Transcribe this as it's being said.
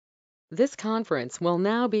This conference will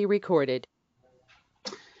now be recorded.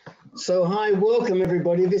 So hi, welcome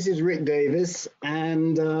everybody. This is Rick Davis,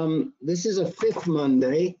 and this is a fifth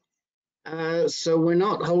Monday. So we're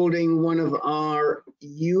not holding one of our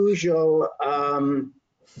usual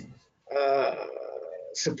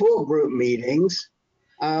support group meetings.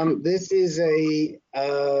 This is a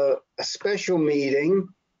special meeting,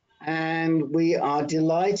 and we are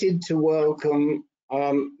delighted to welcome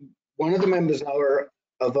one of the members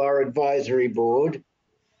of our advisory board,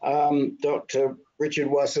 Dr. Richard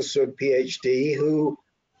Wassersug PhD, who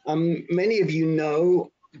many of you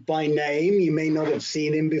know by name. You may not have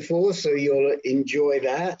seen him before, so you'll enjoy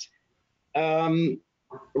that.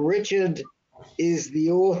 Richard is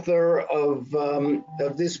the author of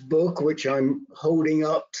this book, which I'm holding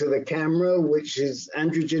up to the camera, which is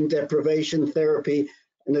Androgen Deprivation Therapy,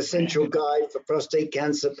 an essential guide for prostate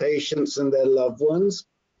cancer patients and their loved ones.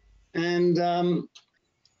 And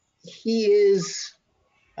he is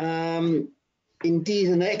indeed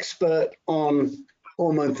an expert on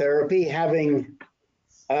hormone therapy, having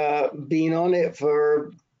been on it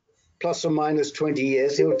for plus or minus 20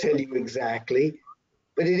 years. He'll tell you exactly.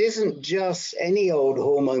 But it isn't just any old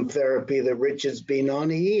hormone therapy that Richard's been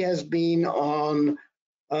on. He has been on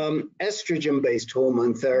estrogen-based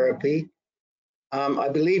hormone therapy, I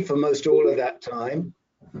believe, for most all of that time.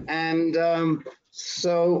 And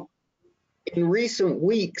so in recent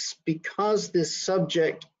weeks, because this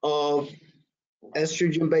subject of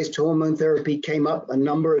estrogen-based hormone therapy came up a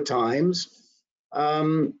number of times,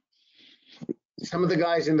 some of the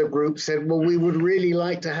guys in the group said, well, we would really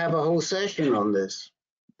like to have a whole session on this.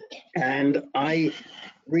 And I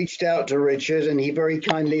reached out to Richard, and he very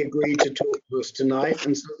kindly agreed to talk to us tonight.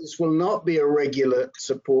 And so this will not be a regular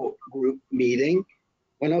support group meeting.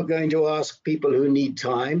 We're not going to ask people who need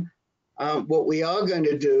time. What we are going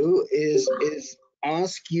to do is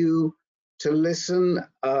ask you to listen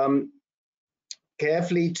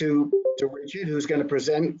carefully to Richard, who's going to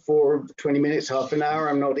present for 20 minutes, half an hour.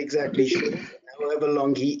 I'm not exactly sure, however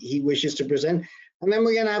long he wishes to present. And then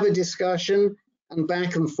we're going to have a discussion and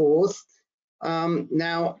back and forth.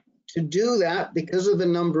 Now, to do that, because of the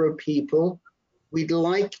number of people, we'd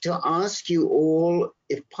like to ask you all,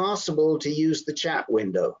 if possible, to use the chat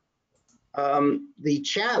window. The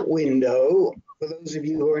chat window, for those of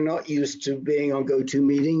you who are not used to being on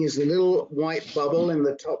GoToMeeting, is the little white bubble in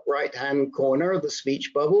the top right-hand corner of the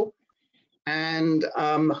speech bubble. And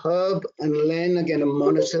Herb and Len are going to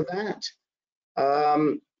monitor that.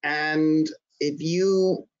 And if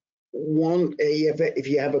you want if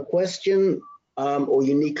you have a question or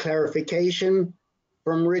you need clarification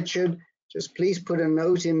from Richard, just please put a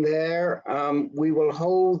note in there. We will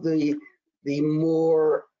hold the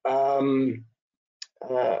more I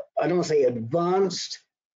don't want to say advanced,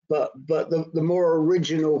 but the more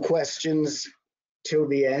original questions till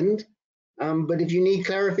the end. But if you need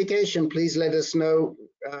clarification, please let us know.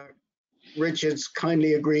 Richard's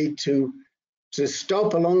kindly agreed to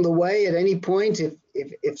stop along the way at any point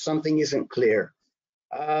if something isn't clear.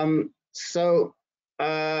 And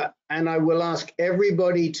I will ask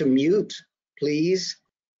everybody to mute, please,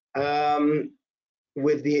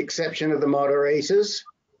 with the exception of the moderators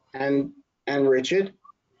and Richard.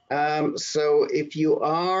 So if you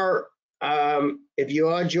are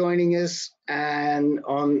joining us and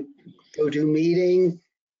on GoToMeeting,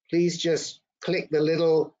 please just click the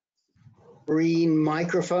little green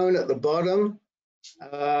microphone at the bottom.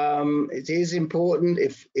 It is important.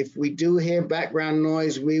 If we do hear background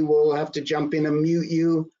noise, we will have to jump in and mute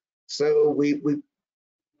you. So we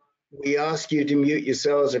ask you to mute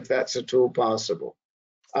yourselves if that's at all possible.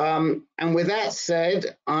 And with that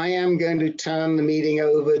said, I am going to turn the meeting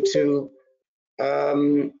over to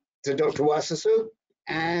Dr. Wassersug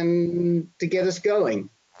and to get us going.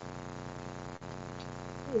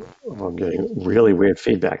 Oh, I'm getting really weird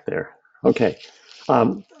feedback there. Okay.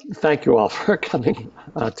 Thank you all for coming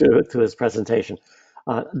to this presentation.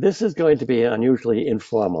 This is going to be unusually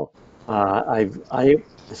informal. I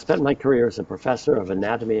spent my career as a professor of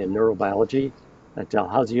anatomy and neurobiology at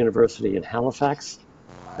Dalhousie University in Halifax,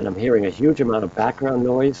 and I'm hearing a huge amount of background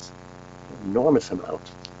noise, enormous amount,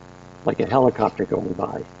 like a helicopter going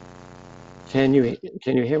by. Can you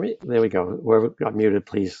hear me? There we go. Whoever got muted,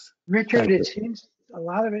 please. Richard, it seems a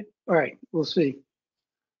lot of it. All right, we'll see.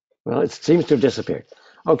 Well, it seems to have disappeared.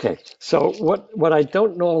 Okay, so what I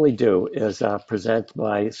don't normally do is present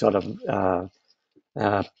my sort of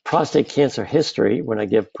prostate cancer history when I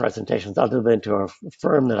give presentations, other than to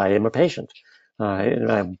affirm that I am a patient. And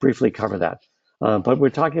I briefly cover that. But we're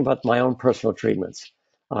talking about my own personal treatments.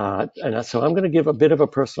 And so I'm going to give a bit of a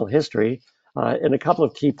personal history And a couple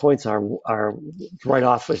of key points are right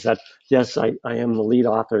off is that, yes, I am the lead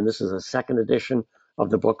author, and this is a second edition of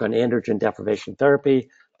the book on androgen deprivation therapy.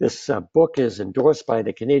 This book is endorsed by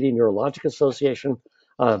the Canadian Neurological Association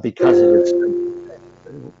because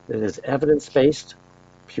it is evidence-based,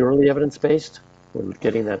 purely evidence-based. We're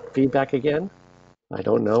getting that feedback again. I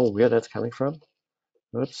don't know where that's coming from.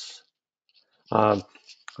 Oops. I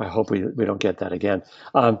hope we don't get that again.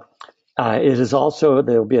 It is also,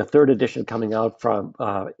 there will be a third edition coming out from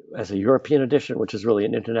as a European edition, which is really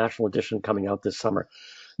an international edition coming out this summer.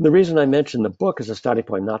 The reason I mentioned the book as a starting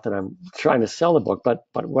point, not that I'm trying to sell the book, but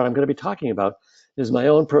what I'm going to be talking about is my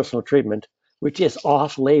own personal treatment, which is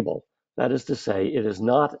off-label. That is to say, it is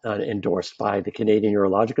not endorsed by the Canadian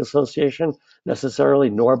Urological Association necessarily,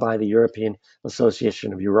 nor by the European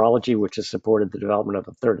Association of Urology, which has supported the development of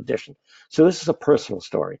the third edition. So this is a personal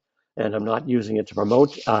story, and I'm not using it to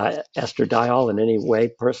promote Estrodile in any way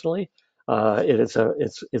personally.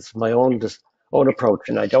 It's my own approach,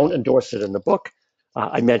 and I don't endorse it in the book.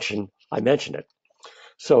 I mention it.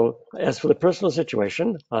 So as for the personal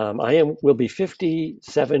situation, will be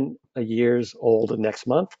 57 years old next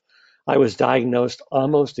month. I was diagnosed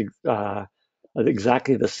almost at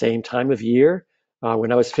exactly the same time of year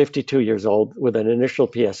when I was 52 years old with an initial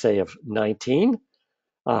PSA of 19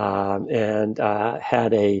 and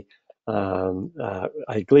had a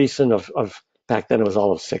Gleason of back then it was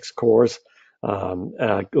all of 6 cores,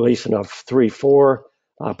 Gleason of 3-4,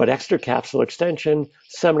 but extracapsular extension,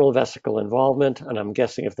 seminal vesicle involvement, and I'm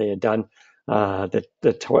guessing if they had done the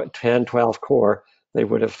 10-12 core, they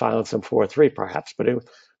would have found some 4-3 perhaps.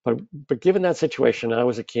 But given that situation, I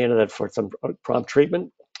was a candidate for some prompt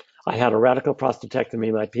treatment. I had a radical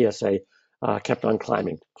prostatectomy. My PSA kept on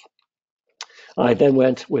climbing. I then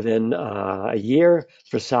went within a year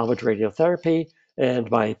for salvage radiotherapy, and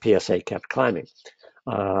my PSA kept climbing.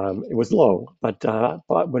 It was low, but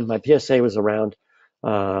when my PSA was around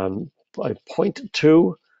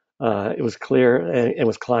 0.2, it was clear and it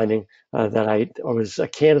was climbing that I was a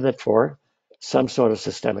candidate for some sort of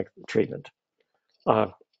systemic treatment.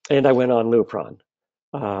 And I went on Lupron.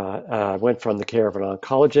 Went from the care of an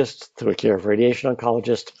oncologist to the care of radiation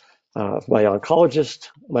oncologist. My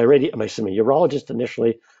urologist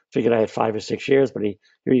initially figured I had 5 or 6 years, but he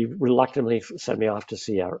reluctantly sent me off to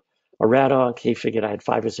see a rad onc. He figured I had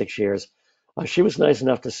 5 or 6 years. She was nice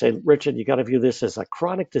enough to say, Richard, you got to view this as a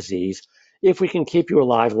chronic disease. If we can keep you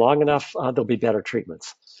alive long enough, there'll be better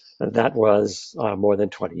treatments. And that was more than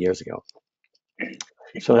 20 years ago.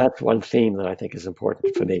 So that's one theme that I think is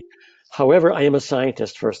important for me. However, I am a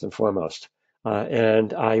scientist first and foremost,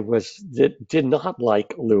 and I did not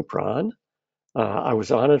like Lupron. I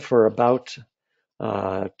was on it for about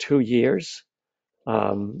 2 years.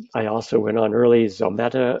 I also went on early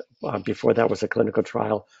Zometa. Before that was a clinical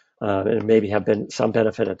trial, and maybe have been some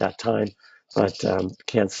benefit at that time, but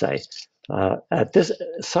can't say. At this,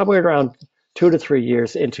 somewhere around 2 to 3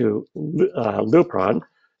 years into Lupron,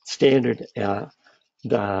 standard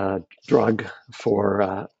the drug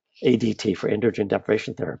for ADT, for androgen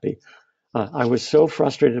deprivation therapy, I was so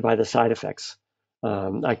frustrated by the side effects.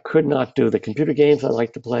 I could not do the computer games I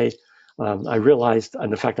like to play. I realized,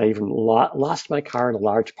 and in fact, I even lost my car in a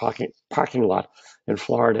large parking lot in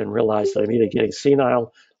Florida and realized that I'm either getting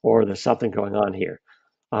senile or there's something going on here.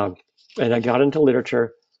 And I got into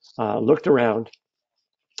literature, looked around,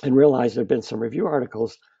 and realized there had been some review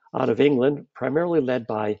articles out of England, primarily led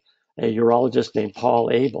by a urologist named Paul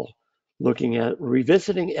Abel, looking at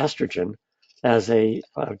revisiting estrogen as a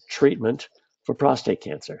treatment for prostate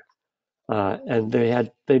cancer. And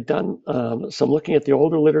they'd done some looking at the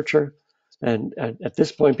older literature. And at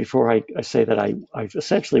this point, before I say that I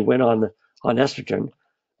essentially went on estrogen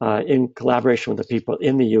in collaboration with the people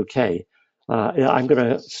in the UK, I'm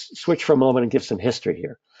going to switch for a moment and give some history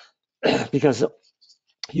here. Because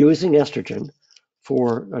using estrogen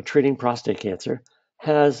for treating prostate cancer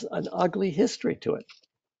has an ugly history to it.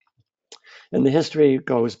 And the history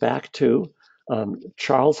goes back to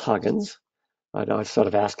Charles Huggins. I sort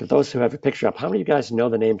of ask, if those who have a picture up, how many of you guys know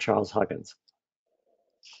the name Charles Huggins?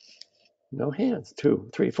 No hands, 2,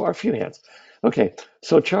 3, 4, a few hands. Okay,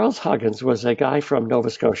 so Charles Huggins was a guy from Nova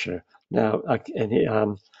Scotia. Now,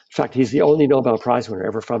 in fact, he's the only Nobel Prize winner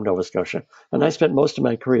ever from Nova Scotia. And I spent most of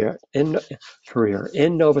my career in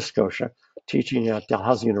Nova Scotia teaching at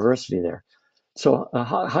Dalhousie University there. So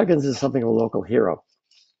Huggins is something of a local hero.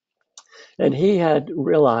 And he had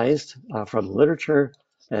realized from literature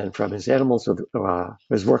and from his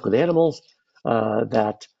his work with animals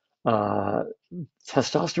that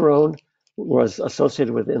testosterone was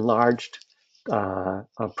associated with enlarged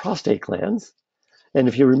prostate glands, And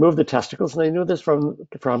if you remove the testicles, and they knew this from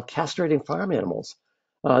castrating farm animals,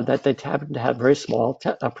 that they happened to have very small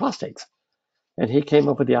prostates. And he came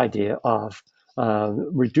up with the idea of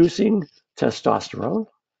reducing testosterone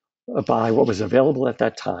by what was available at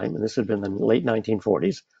that time, and this had been in the late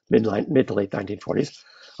 1940s, mid to late 1940s,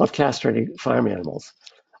 of castrating farm animals.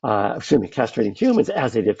 Castrating humans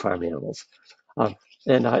as they did farm animals.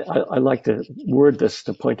 And I like to word this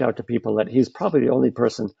to point out to people that he's probably the only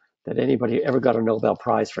person that anybody ever got a Nobel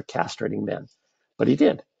Prize for castrating men, but he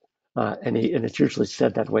did. And it's usually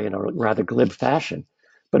said that way in a rather glib fashion.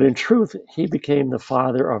 But in truth, he became the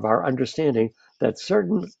father of our understanding that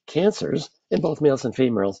certain cancers in both males and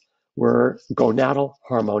females were gonadal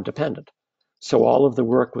hormone dependent. So all of the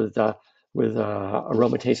work with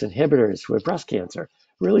aromatase inhibitors with breast cancer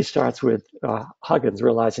really starts with Huggins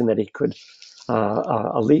realizing that he could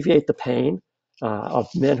alleviate the pain of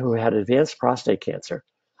men who had advanced prostate cancer.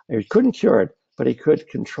 He couldn't cure it, but he could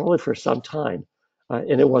control it for some time.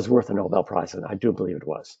 And it was worth a Nobel Prize, and I do believe it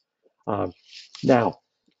was. Now,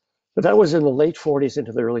 but that was in the late 40s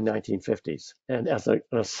into the early 1950s. And as an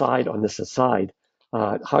aside on this aside,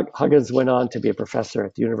 Huggins went on to be a professor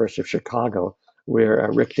at the University of Chicago, where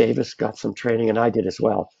Rick Davis got some training, and I did as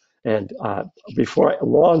well. And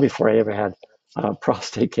long before I ever had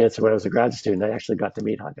prostate cancer when I was a grad student, I actually got to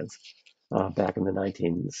meet Huggins back in the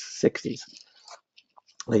 1960s,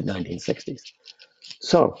 late 1960s.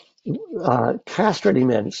 So castrating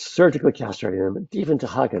men, surgically castrating them, even to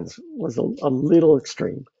Huggins, was a little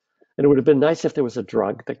extreme. And it would have been nice if there was a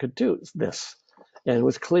drug that could do this. And it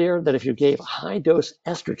was clear that if you gave high dose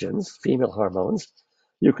estrogens, female hormones,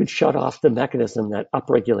 you could shut off the mechanism that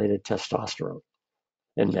upregulated testosterone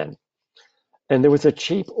in men. And there was a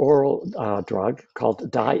cheap oral drug called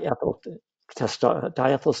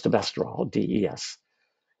diethylstilbestrol, DES.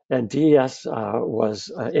 And DES was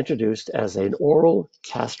introduced as an oral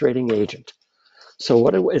castrating agent. So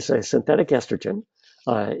what it was, a synthetic estrogen.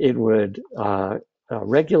 It would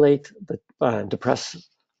regulate depress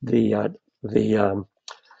the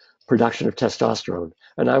production of testosterone.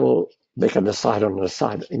 And I will make an aside on an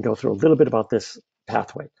aside and go through a little bit about this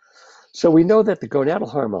pathway. So we know that the gonadal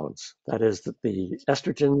hormones, that is the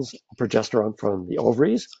estrogens, progesterone from the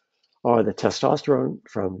ovaries, or the testosterone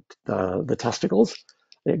from the testicles,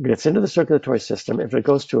 it gets into the circulatory system. If it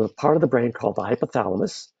goes to a part of the brain called the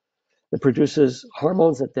hypothalamus, it produces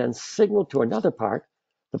hormones that then signal to another part,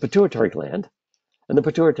 the pituitary gland, and the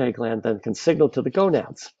pituitary gland then can signal to the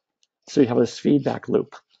gonads. So you have this feedback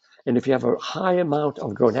loop. And if you have a high amount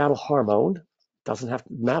of gonadal hormone, doesn't have to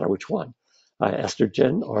matter which one,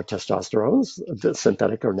 estrogen or testosterones, the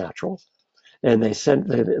synthetic or natural, and they send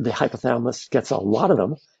the hypothalamus gets a lot of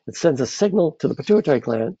them. It sends a signal to the pituitary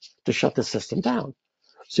gland to shut the system down.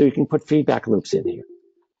 So you can put feedback loops in here.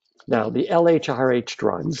 Now, the LHRH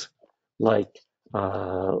drugs like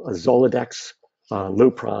Zoladex,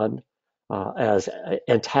 Lupron, as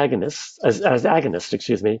antagonists, as agonists,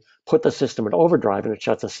 excuse me, put the system in overdrive and it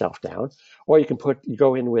shuts itself down. Or you can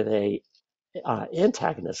go in with a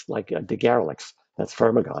antagonist like Geller, that's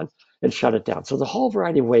Firmagon, and shut it down. So there's a whole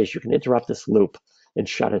variety of ways you can interrupt this loop and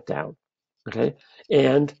shut it down. Okay,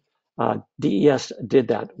 and DES did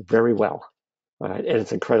that very well, all right, and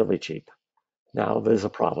it's incredibly cheap. Now there's a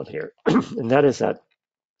problem here, and that is that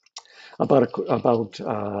about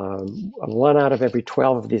 1 out of every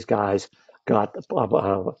 12 of these guys got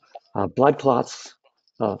blood clots,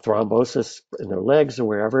 thrombosis in their legs or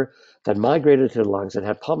wherever that migrated to the lungs and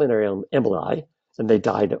had pulmonary emboli, and they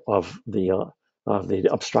died of the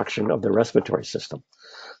obstruction of the respiratory system.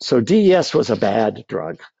 So DES was a bad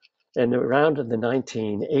drug. And around in the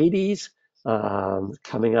 1980s,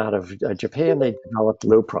 coming out of Japan, they developed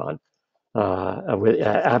Lupron with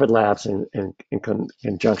Abbott Labs in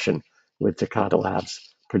conjunction with Takeda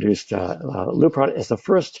Labs, produced Lupron as the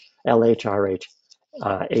first LHRH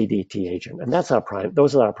ADT agent. And those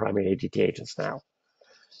are our primary ADT agents now.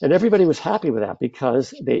 And everybody was happy with that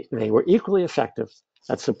because they were equally effective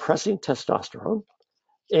at suppressing testosterone,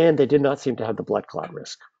 and they did not seem to have the blood clot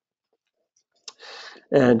risk.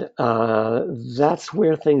 And that's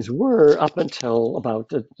where things were up until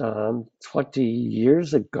about 20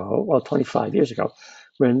 years ago, well, 25 years ago,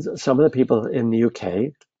 when some of the people in the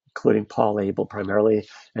UK, including Paul Abel primarily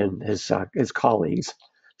and his colleagues,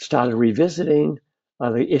 started revisiting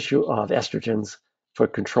the issue of estrogens for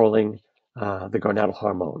controlling the gonadal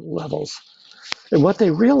hormone levels. And what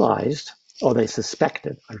they realized, or they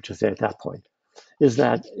suspected, I should say at that point, is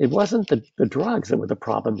that it wasn't the drugs that were the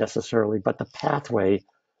problem necessarily, but the pathway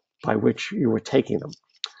by which you were taking them.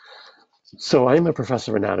 So I'm a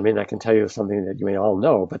professor of anatomy, and I can tell you something that you may all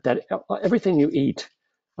know, but that everything you eat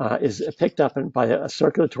is picked up by a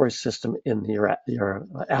circulatory system in your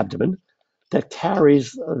abdomen that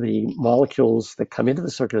carries the molecules that come into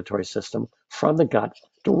the circulatory system from the gut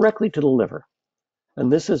directly to the liver.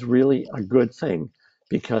 And this is really a good thing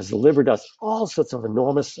because the liver does all sorts of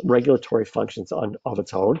enormous regulatory functions of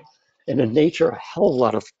its own. And in nature, a hell of a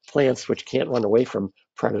lot of plants which can't run away from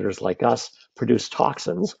predators like us produce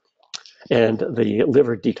toxins, and the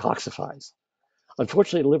liver detoxifies.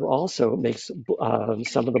 Unfortunately, the liver also makes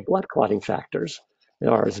some of the blood clotting factors,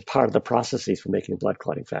 or is part of the processes for making blood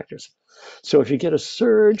clotting factors. So if you get a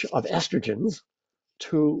surge of estrogens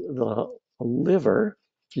to the liver,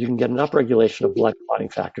 you can get an upregulation of blood clotting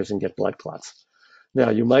factors and get blood clots. Now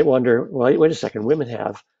you might wonder, well, wait a second, women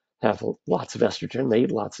have lots of estrogen, they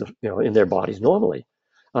eat lots of, in their bodies normally,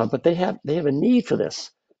 but they have a need for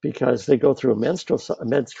this because they go through a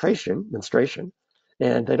menstruation,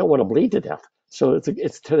 and they don't want to bleed to death. So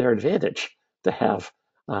it's to their advantage to have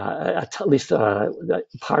at least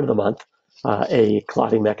part of the month a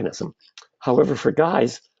clotting mechanism. However, for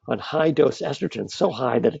guys on high dose estrogen, so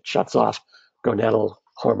high that it shuts off gonadal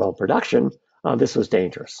hormone production, this was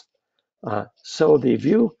dangerous. So the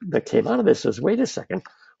view that came out of this is, wait a second,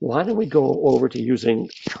 why don't we go over to using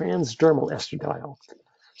transdermal estradiol?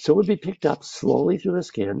 So it would be picked up slowly through the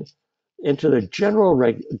skin into the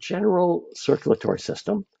general circulatory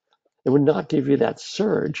system. It would not give you that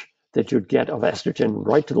surge that you'd get of estrogen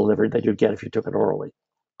right to the liver that you'd get if you took it orally.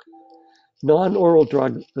 Non-oral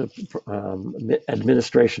drug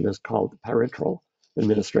administration is called parenteral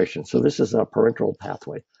administration. So this is a parenteral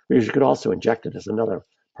pathway, because you could also inject it as another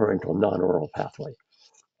parenteral non-oral pathway.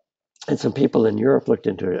 And some people in Europe looked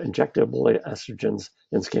into injectable estrogens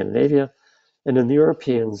in Scandinavia, and then the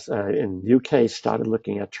Europeans in the UK started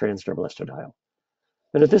looking at transdermal estradiol.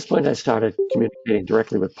 And at this point, I started communicating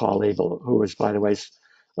directly with Paul Abel, who is, by the way,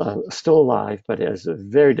 still alive, but is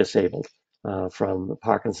very disabled from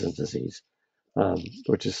Parkinson's disease,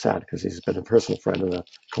 which is sad because he's been a personal friend and a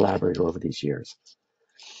collaborator over these years.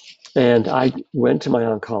 And I went to my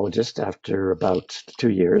oncologist after about 2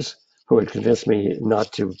 years, who had convinced me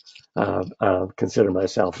not to consider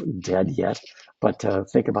myself dead yet, but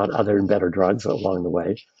think about other and better drugs along the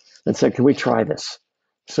way, and said, can we try this?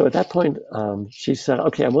 So at that point, she said,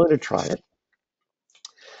 okay, I'm willing to try it.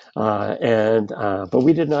 But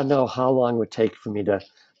we did not know how long it would take for me to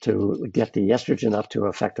get the estrogen up to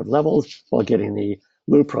effective levels while getting the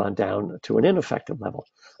Lupron down to an ineffective level.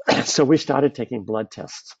 So we started taking blood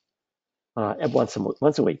tests once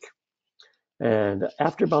a week. And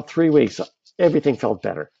after about 3 weeks, everything felt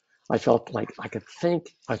better. I felt like I could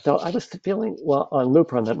think. I was feeling, well, on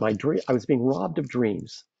Lupron, that I was being robbed of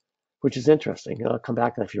dreams, which is interesting. And I'll come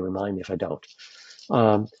back to that if you remind me if I don't.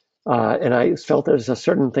 And I felt there's a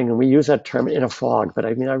certain thing, and we use that term in a fog, but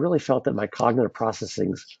I mean, I really felt that my cognitive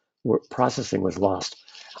processing was lost.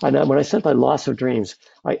 And when I said by loss of dreams,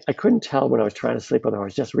 I couldn't tell when I was trying to sleep whether I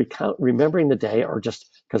was just remembering the day or just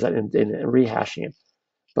because I'm rehashing it.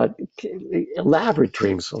 But elaborate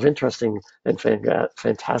dreams of interesting and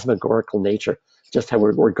phantasmagorical nature, just how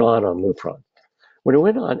we're gone on Lupron. When I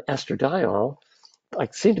went on estradiol, I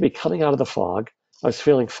seemed to be coming out of the fog. I was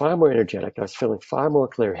feeling far more energetic. I was feeling far more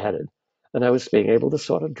clear-headed, and I was being able to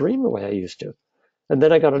sort of dream the way I used to. And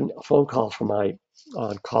then I got a phone call from my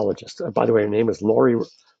oncologist. By the way, her name is Laurie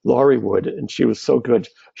Wood, and she was so good.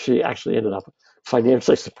 She actually ended up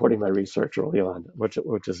financially supporting my research early on, which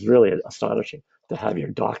is really astonishing to have your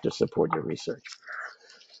doctor support your research.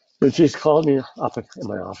 And she's called me up in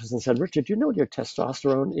my office and said, Richard, do you know what your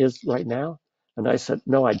testosterone is right now? And I said,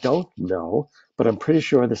 no, I don't know, but I'm pretty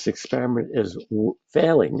sure this experiment is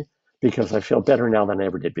failing because I feel better now than I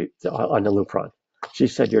ever did on the Lupron. She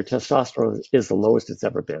said, your testosterone is the lowest it's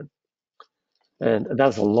ever been. And that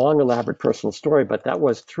was a long, elaborate personal story, but that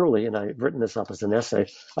was truly, and I've written this up as an essay,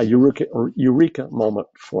 a eureka moment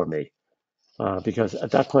for me. Because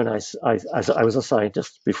at that point, I was a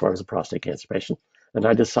scientist before I was a prostate cancer patient, and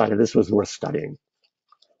I decided this was worth studying.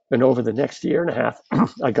 And over the next year and a half,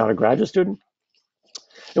 I got a graduate student,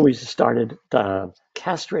 and we started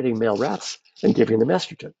castrating male rats and giving them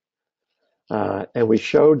estrogen. And we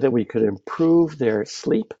showed that we could improve their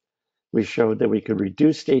sleep. We showed that we could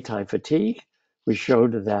reduce daytime fatigue. We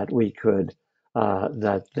showed that we could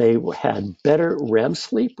that they had better REM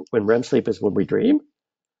sleep. When REM sleep is when we dream.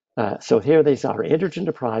 So here they are, androgen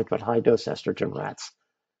deprived but high dose estrogen rats,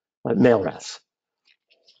 male rats.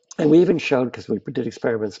 And we even showed, because we did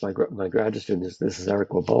experiments, my graduate student, this is Eric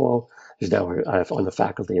Wabowo, who's now on the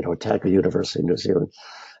faculty at Otago University in New Zealand.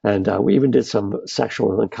 And we even did some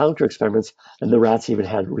sexual encounter experiments, and the rats even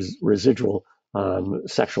had residual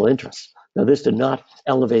sexual interest. Now, this did not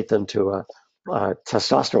elevate them to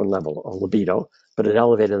testosterone level or libido, but it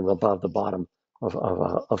elevated them above the bottom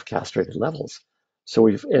of castrated levels. So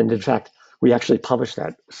and in fact, we actually published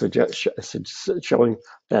that showing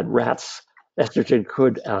that rats estrogen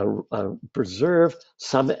could preserve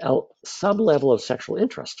some level of sexual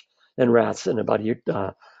interest in rats. And about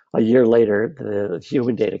a year later, the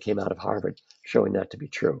human data came out of Harvard showing that to be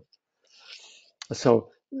true. So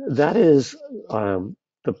that is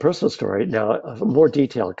the personal story. Now, more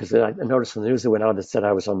detail, because I noticed in the news that went out that said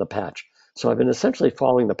I was on the patch. So I've been essentially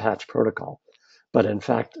following the patch protocol. But in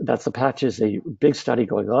fact, the patch is a big study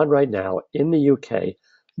going on right now in the UK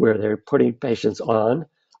where they're putting patients on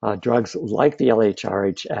drugs like the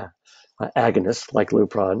LHRH agonists, like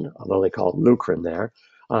Lupron, although they call it Lucrin there,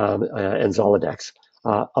 and Zoladex,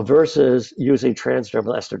 versus using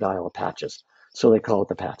transdermal estradiol patches. So they call it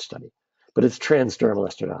the patch study. But it's transdermal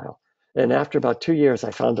estradiol. And after about 2 years,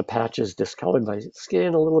 I found the patches discolored my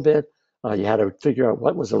skin a little bit. You had to figure out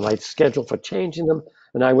what was the right schedule for changing them.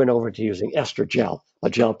 And I went over to using Estrogel, a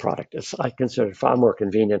gel product. I consider it far more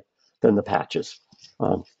convenient than the patches.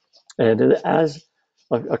 And as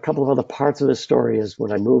a couple of other parts of this story is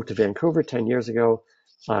when I moved to Vancouver 10 years ago,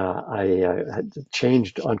 I had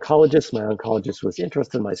changed oncologists. My oncologist was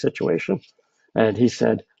interested in my situation. And he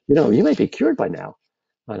said, you may be cured by now.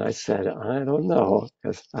 And I said, I don't know,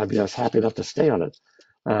 because I was happy enough to stay on it.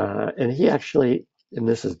 And he actually, and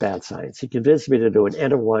this is bad science, he convinced me to do an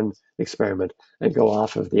N of 1 experiment and go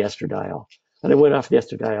off of the estradiol. And I went off the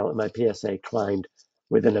estradiol and my PSA climbed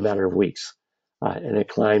within a matter of weeks. And it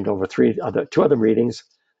climbed over two other readings,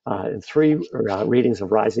 and 3 readings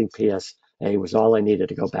of rising PSA was all I needed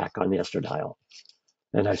to go back on the estradiol.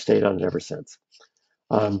 And I've stayed on it ever since.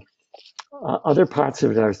 Other parts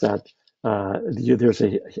of it is that there's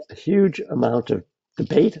a huge amount of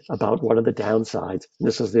debate about what are the downsides. And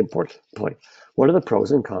this is the important point. What are the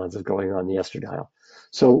pros and cons of going on the estradiol?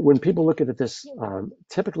 So when people look at this,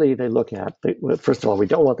 typically they look at, first of all, we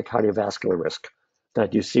don't want the cardiovascular risk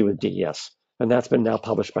that you see with DES. And that's been now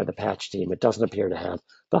published by the patch team. It doesn't appear to have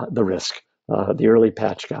the risk. The early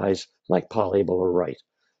patch guys like Paul Abel were right.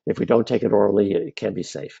 If we don't take it orally, it can be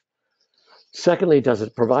safe. Secondly, does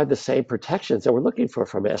it provide the same protections that we're looking for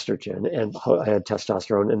from estrogen and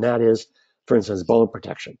testosterone? And that is, for instance, bone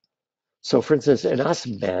protection. So for instance, in us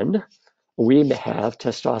men, we have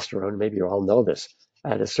testosterone, maybe you all know this,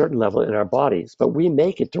 at a certain level in our bodies, but we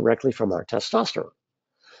make it directly from our testosterone.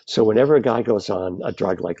 So whenever a guy goes on a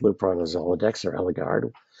drug like Lupron or Zoladex or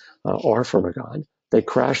Eligard or Firmagon, they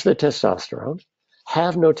crash the testosterone,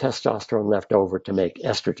 have no testosterone left over to make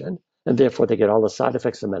estrogen, and therefore they get all the side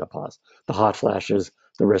effects of menopause, the hot flashes,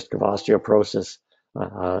 the risk of osteoporosis,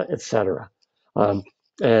 etc.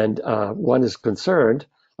 And one is concerned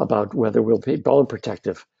about whether we'll be bone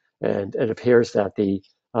protective, and it appears that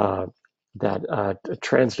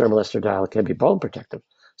transdermal estradiol can be bone protective.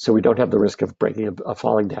 So we don't have the risk of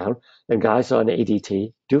falling down. And guys on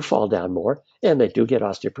ADT do fall down more, and they do get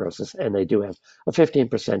osteoporosis, and they do have a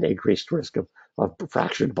 15% increased risk of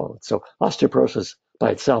fractured bones. So osteoporosis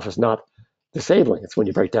by itself is not disabling. It's when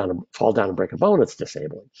you fall down and break a bone, it's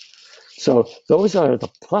disabling. So those are the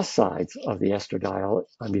plus sides of the estradiol.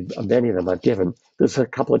 I mean, many of them I've given. There's a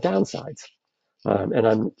couple of downsides. And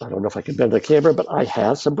I don't know if I can bend the camera, but I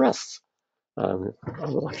have some breasts. I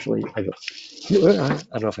will actually, I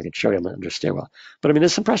don't know if I can show you under stairwell, but I mean,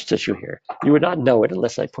 there's some breast tissue here. You would not know it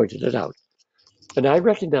unless I pointed it out. And I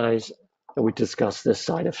recognize, and we discussed this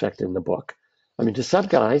side effect in the book. I mean, to some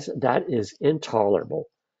guys, that is intolerable.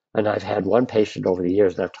 And I've had one patient over the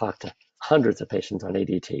years, and I've talked to hundreds of patients on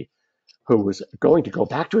ADT, who was going to go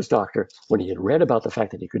back to his doctor when he had read about the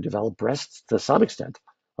fact that he could develop breasts to some extent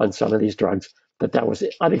on some of these drugs, but that was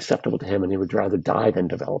unacceptable to him, and he would rather die than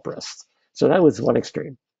develop breasts. So that was one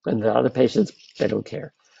extreme. And the other patients, they don't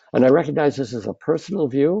care. And I recognize this is a personal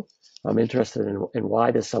view. I'm interested in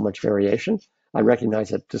why there's so much variation. I recognize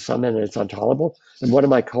that to some men it's intolerable. And one of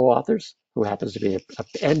my co-authors, who happens to be a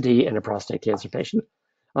MD and a prostate cancer patient,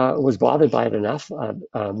 was bothered by it enough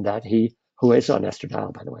that who is on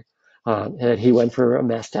estradiol, by the way, and he went for a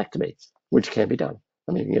mastectomy, which can be done.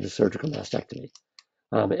 I mean, you get a surgical mastectomy.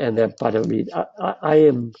 And then, but I mean,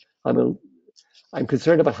 I'm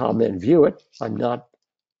concerned about how men view it. I'm not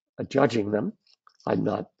judging them. I'm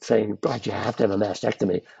not saying, God, you have to have a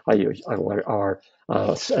mastectomy,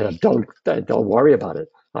 don't worry about it.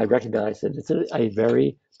 I recognize that it's a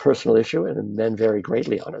very personal issue, and men vary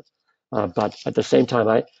greatly on it. But at the same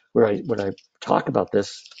time, when I talk about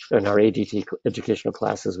this in our ADT educational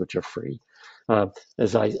classes, which are free,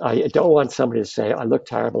 is I don't want somebody to say, I look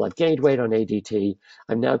terrible, I've gained weight on ADT,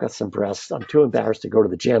 I've now got some breasts, I'm too embarrassed to go to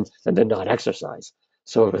the gym and then not exercise.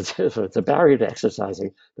 So if it's a barrier to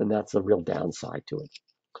exercising, then that's a real downside to it.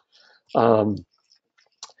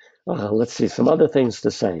 Let's see, some other things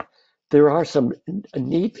to say. There are some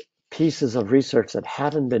neat pieces of research that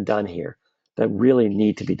haven't been done here that really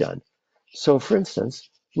need to be done. So for instance,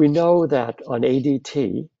 we know that on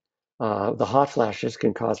ADT, the hot flashes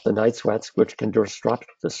can cause the night sweats, which can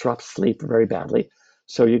disrupt sleep very badly.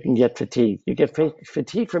 So you can get fatigue. You get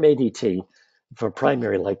fatigue from ADT for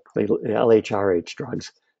primary, like the LHRH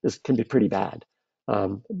drugs. This can be pretty bad.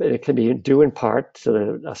 But it can be due in part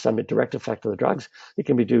to some direct effect of the drugs. It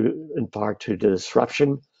can be due in part to the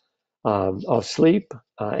disruption of sleep.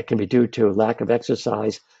 It can be due to lack of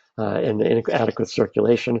exercise and inadequate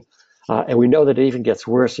circulation. And we know that it even gets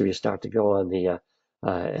worse if you start to go on the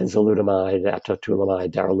enzalutamide,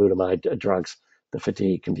 atotulamide, darolutamide drugs. The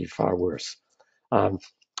fatigue can be far worse.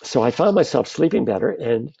 So I found myself sleeping better.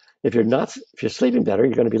 And if you're sleeping better,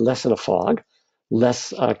 you're going to be less in a fog,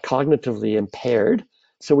 less cognitively impaired.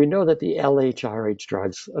 So we know that the LHRH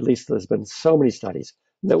drugs, at least there's been so many studies,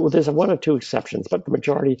 there's one or two exceptions, but the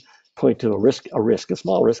majority point to a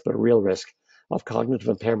small risk, but a real risk of cognitive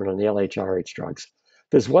impairment on the LHRH drugs.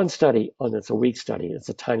 There's one study, and it's a weak study, it's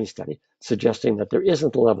a tiny study, suggesting that there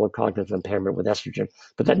isn't a level of cognitive impairment with estrogen,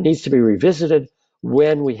 but that needs to be revisited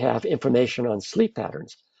when we have information on sleep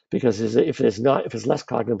patterns. Because if there's less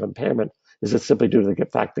cognitive impairment, is it simply due to the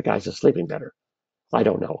fact the guys are sleeping better? I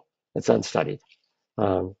don't know. It's unstudied.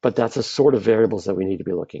 But that's the sort of variables that we need to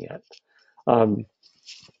be looking at. You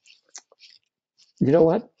know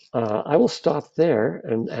what? I will stop there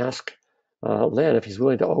and ask Len if he's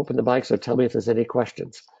willing to open the mics or tell me if there's any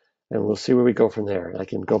questions. And we'll see where we go from there. I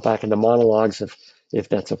can go back into monologues if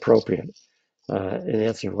that's appropriate and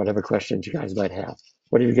answer whatever questions you guys might have.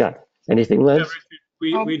 What have you got? Anything, Len?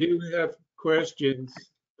 Yeah, we do have questions.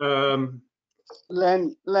 Len,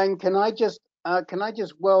 can I just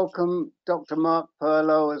welcome Dr. Mark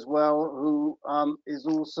Perloe as well, who is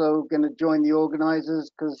also going to join the organizers,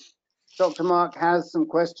 because Dr. Mark has some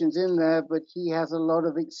questions in there, but he has a lot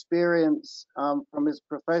of experience from his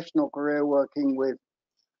professional career working with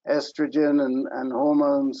estrogen and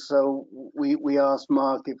hormones. So we asked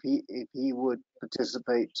Mark if he would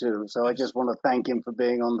participate too. So I just want to thank him for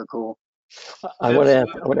being on the call. I want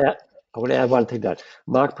to add one thing. That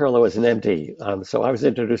Mark Perloe is an MD, so I was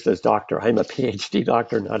introduced as doctor. I'm a PhD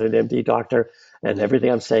doctor, not an MD doctor, and everything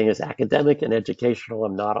I'm saying is academic and educational.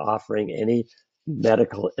 I'm not offering any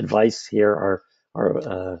medical advice here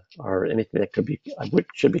or anything that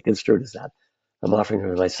should be construed as that. I'm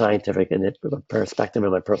offering my scientific and perspective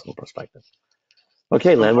and my personal perspective.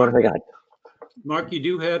 Okay, Len, what have I got? Mark, you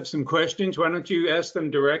do have some questions. Why don't you ask them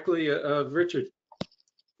directly of Richard?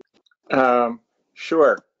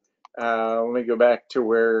 Sure. Let me go back to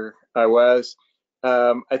where I was.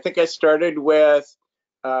 I think I started with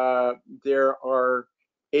there are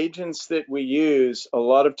agents that we use. A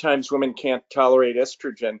lot of times women can't tolerate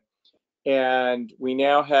estrogen, and we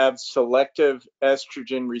now have selective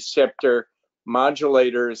estrogen receptor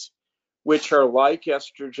modulators, which are like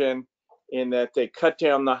estrogen in that they cut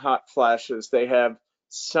down the hot flashes. They have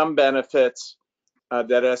some benefits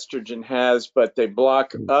that estrogen has, but they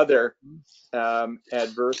block other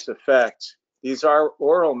adverse effects. These are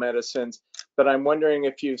oral medicines, but I'm wondering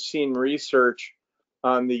if you've seen research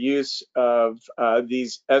on the use of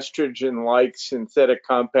these estrogen-like synthetic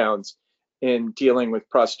compounds in dealing with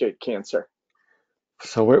prostate cancer.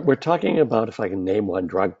 So we're talking about, if I can name one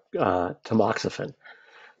drug, tamoxifen.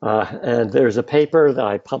 And there's a paper that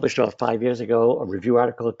I published about 5 years ago, a review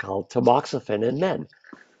article called Tamoxifen in Men,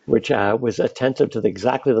 which was attentive to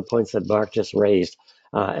exactly the points that Mark just raised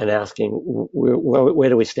and asking where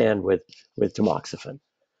do we stand with tamoxifen.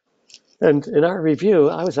 And in our review,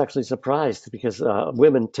 I was actually surprised because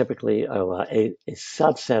women typically, a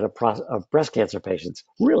subset of breast cancer patients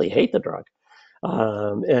really hate the drug.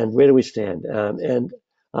 And where do we stand? And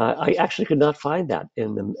I actually could not find that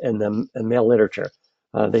in the male literature.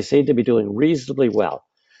 They seem to be doing reasonably well.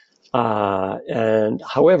 And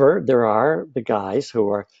however, there are the guys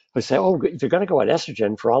who say, oh, if you're going to go on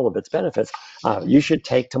estrogen for all of its benefits, you should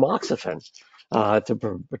take tamoxifen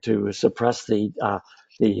to suppress the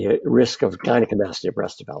risk of gynecomastia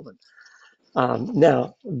breast development.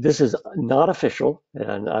 Now, this is not official,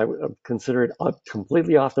 and I consider it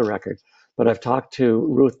completely off the record. But I've talked to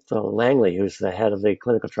Ruth Langley, who's the head of the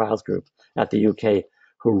clinical trials group at the UK,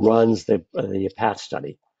 who runs the PATCH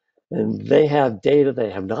study. And they have data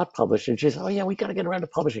they have not published. And she says, oh, yeah, we got to get around to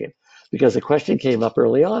publishing it. Because the question came up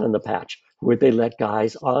early on in the PATCH, would they let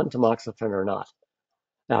guys on tamoxifen or not?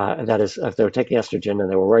 That is, if they were taking estrogen and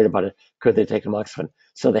they were worried about it, could they take tamoxifen?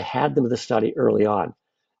 So they had them in the study early on.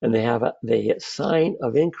 and they have the sign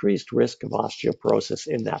of increased risk of osteoporosis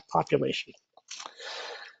in that population.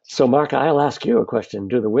 So, Mark, I'll ask you a question.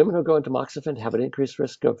 Do the women who go into tamoxifen have an increased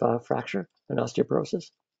risk of fracture and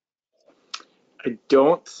osteoporosis? I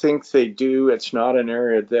don't think they do. It's not an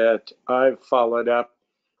area that I've followed up.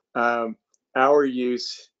 Our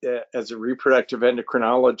use as a reproductive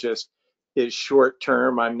endocrinologist is short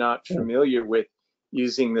term. I'm not familiar with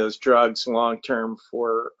using those drugs long term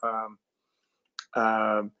for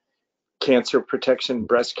cancer protection,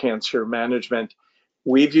 breast cancer management.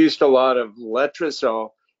 We've used a lot of letrozole,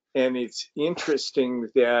 and it's interesting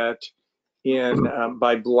that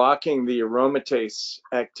by blocking the aromatase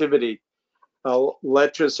activity,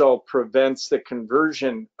 letrozole prevents the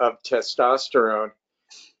conversion of testosterone.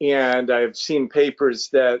 And I've seen papers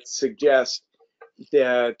that suggest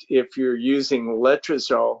that if you're using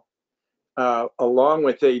letrozole along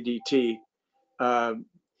with ADT,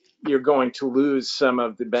 you're going to lose some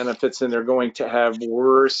of the benefits, and they're going to have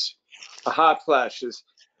worse hot flashes.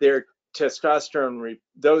 Those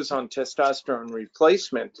on testosterone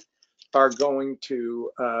replacement are going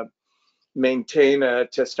to maintain a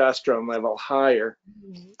testosterone level higher.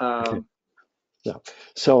 Yeah.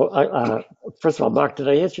 So, first of all, Mark, did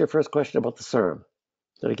I answer your first question about the serum?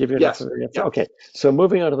 Did I give you an Yes. answer? Yeah. Okay. So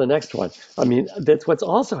moving on to the next one. I mean, that's what's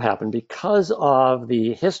also happened because of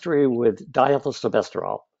the history with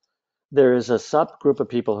diethylstilbestrol. There is a subgroup of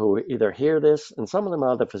people who either hear this, and some of them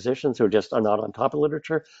are the physicians who just are not on top of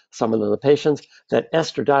literature, some of them are the patients, that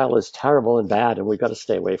estradiol is terrible and bad and we've got to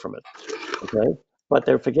stay away from it. Okay? But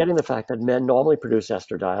they're forgetting the fact that men normally produce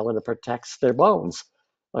estradiol and it protects their bones.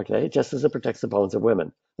 Okay, just as it protects the bones of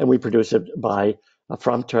women. And we produce it by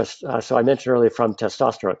so I mentioned earlier from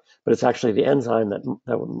testosterone, but it's actually the enzyme that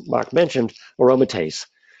Mark mentioned, aromatase.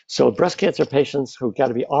 So breast cancer patients who got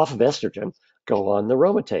to be off of estrogen go on the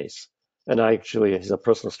aromatase. And actually, as a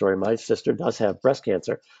personal story, my sister does have breast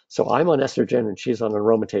cancer. So I'm on estrogen and she's on an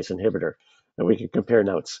aromatase inhibitor. And we can compare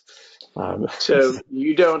notes. So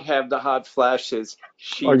you don't have the hot flashes.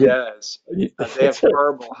 She Or you, does. They have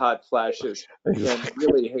horrible hot flashes and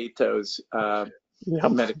really hate those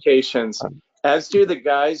medications, as do the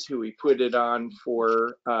guys who we put it on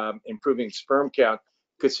for improving sperm count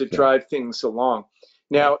because it drives things along.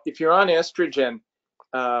 Now, if you're on estrogen,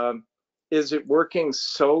 is it working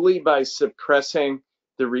solely by suppressing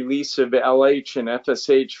the release of LH and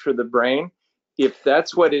FSH for the brain? If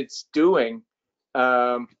that's what it's doing,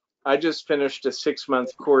 I just finished a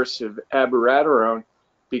 6-month course of abiraterone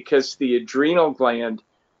because the adrenal gland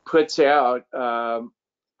puts out a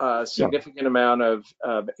significant amount of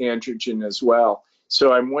androgen as well.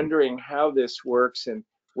 So I'm wondering how this works, and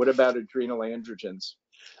what about adrenal androgens?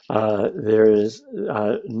 There is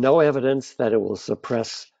no evidence that it will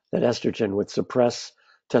suppress, that estrogen would suppress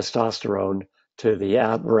testosterone to the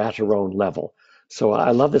abiraterone level. So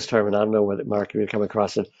I love this term, and I don't know whether, Mark, you come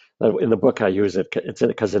across it. In the book, I use it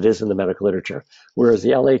because it is in the medical literature. Whereas the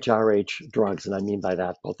LHRH drugs, and I mean by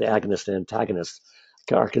that both the agonists and antagonists,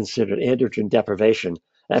 are considered androgen deprivation.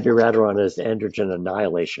 Abiraterone is androgen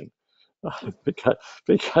annihilation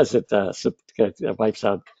because it wipes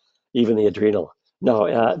out even the adrenal.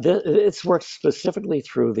 No, it's worked specifically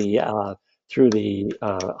through the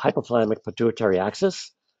hypothalamic pituitary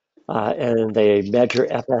axis, and they measure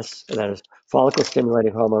FS, that is follicle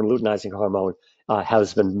stimulating hormone, luteinizing hormone,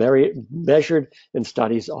 has been measured in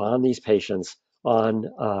studies on these patients on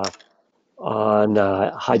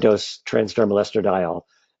high dose transdermal estradiol,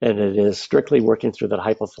 and it is strictly working through that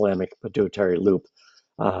hypothalamic pituitary loop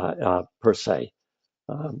per se.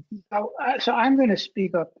 So I'm going to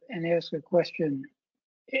speak up and ask a question.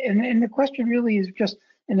 And the question really is just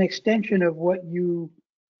an extension of what you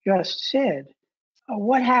just said.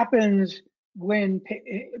 What happens when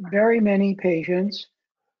very many patients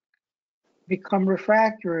become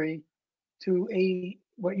refractory to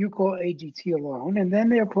what you call AGT alone, and then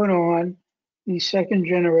they're put on the second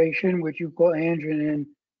generation, which you call androgen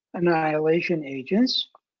annihilation agents?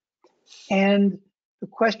 And the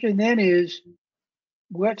question then is,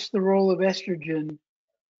 what's the role of estrogen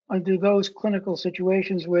under those clinical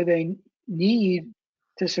situations where they need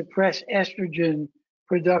to suppress estrogen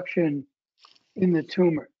production in the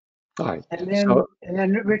tumor? All right. And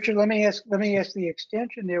then Richard, let me ask the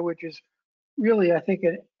extension there, which is really, I think,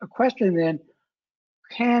 a question then.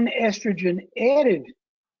 Can estrogen added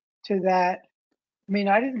to that? I mean,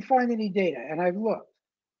 I didn't find any data, and I've looked.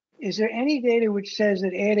 Is there any data which says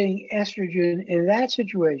that adding estrogen in that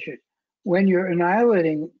situation, when you're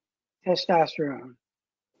annihilating testosterone,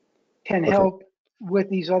 can help with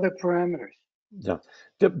these other parameters? Yeah,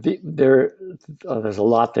 there's a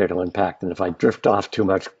lot there to unpack, and if I drift off too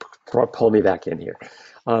much, pull me back in here.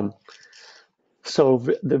 So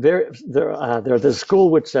there's a school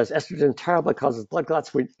which says estrogen terrible, causes blood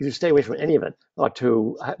clots. You stay away from any of it. Or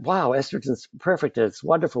to wow, estrogen's perfect. It's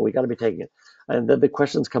wonderful. We got to be taking it. And then the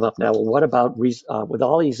questions come up now. Well, what about with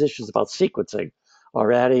all these issues about sequencing,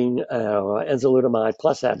 or adding enzalutamide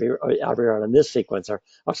plus abiraterone in this sequence, or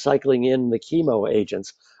cycling in the chemo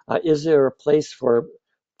agents? Is there a place for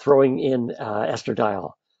throwing in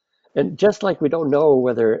estradiol? And just like we don't know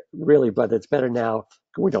whether it's better now,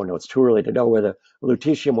 we don't know. It's too early to know whether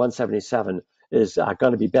lutetium-177 is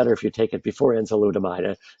going to be better if you take it before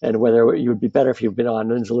enzalutamide, and whether you'd be better if you've been on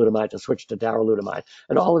enzalutamide to switch to darolutamide,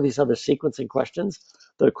 and all of these other sequencing questions.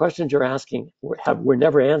 The questions you're asking were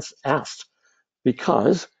never asked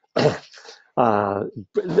because in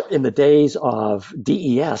the days of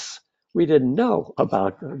DES, we didn't know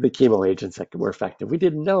about the chemo agents that were effective. We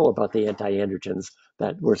didn't know about the anti-androgens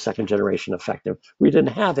that were second generation effective. We didn't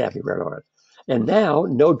have abiraterone. And now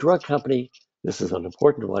no drug company, this is an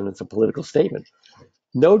important one, it's a political statement,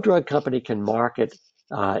 no drug company can market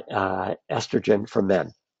estrogen for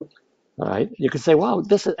men. All right. You can say, wow,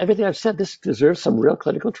 everything I've said, this deserves some real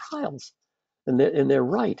clinical trials. And they're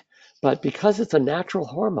right. But because it's a natural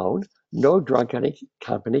hormone, no drug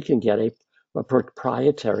company can get a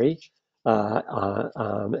proprietary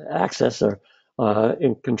access or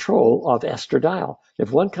in control of estradiol.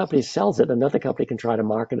 If one company sells it, another company can try to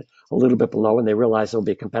market it a little bit below, and they realize it'll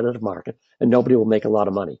be a competitive market and nobody will make a lot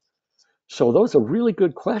of money. So those are really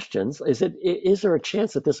good questions. Is there a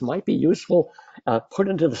chance that this might be useful, put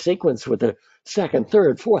into the sequence with the second,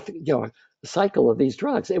 third, fourth, cycle of these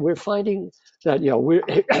drugs? And we're finding that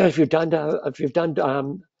if you've done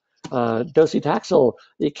docetaxel,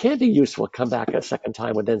 it can be useful to come back a second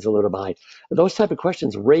time with enzalutamide. Those type of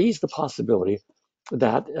questions raise the possibility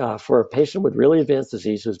that for a patient with really advanced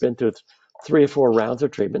disease who's been through 3 or 4 rounds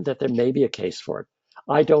of treatment, that there may be a case for it.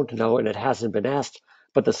 I don't know, and it hasn't been asked.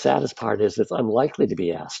 But the saddest part is it's unlikely to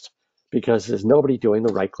be asked because there's nobody doing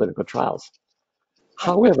the right clinical trials.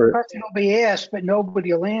 However, the question will be asked, but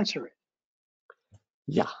nobody will answer it.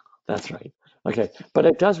 Yeah, that's right. Okay, but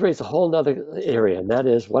it does raise a whole nother area, and that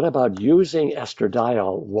is, what about using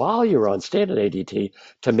estradiol while you're on standard ADT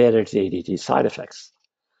to manage the ADT side effects?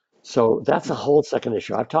 So that's a whole second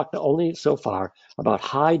issue. I've talked only so far about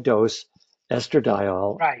high dose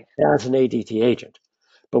estradiol as an ADT agent.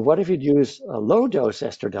 But what if you'd use a low dose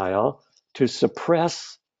estradiol to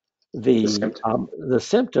suppress the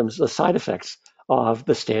symptoms, the side effects of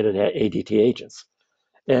the standard ADT agents?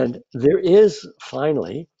 And there is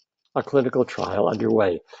finally a clinical trial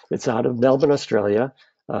underway. It's out of Melbourne, Australia.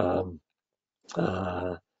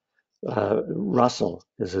 Russell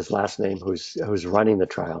is his last name, who's running the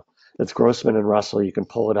trial. It's Grossman and Russell. You can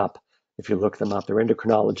pull it up if you look them up. They're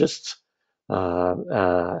endocrinologists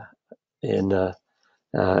in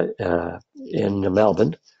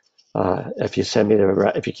Melbourne. If you send me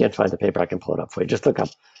if you can't find the paper, I can pull it up for you. Just look up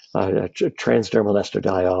transdermal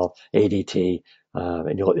estradiol ADT,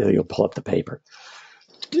 and you'll pull up the paper.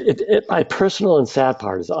 My personal and sad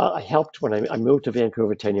part is I helped when I moved to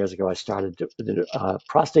Vancouver 10 years ago. I started the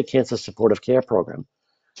prostate cancer supportive care program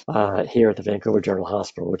here at the Vancouver General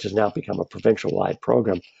Hospital, which has now become a provincial-wide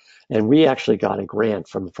program. And we actually got a grant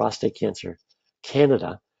from Prostate Cancer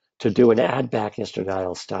Canada to do an add-back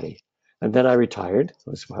estradiol study. And then I retired.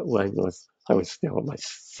 I was in my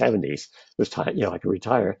 70s. It was time, I could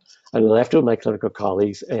retire. And left with my clinical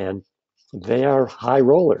colleagues, and they are high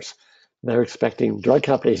rollers. They're expecting drug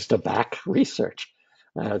companies to back research.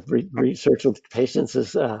 Research with patients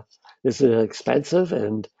is expensive,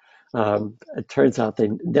 and it turns out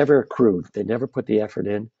they never accrued. They never put the effort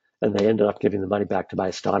in, and they ended up giving the money back to my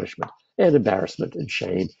astonishment and embarrassment and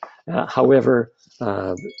shame. However,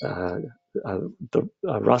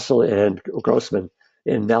 Russell and Grossman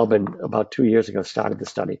in Melbourne about 2 years ago started the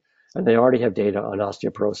study, and they already have data on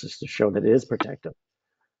osteoporosis to show that it is protective.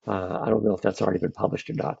 I don't know if that's already been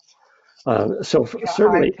published or not.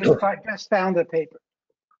 Certainly, I just found the paper.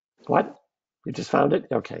 What? You just found it?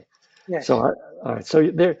 Okay. Yes. So, all right.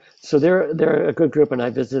 So they're a good group, and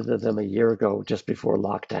I visited them a year ago, just before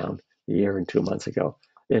lockdown, a year and 2 months ago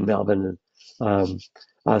in Melbourne.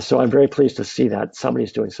 So I'm very pleased to see that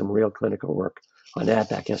somebody's doing some real clinical work on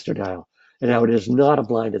add-back estradiol. And now it is not a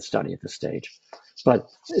blinded study at this stage, but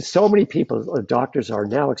so many people, doctors, are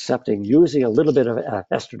now accepting using a little bit of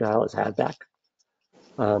estradiol as add-back.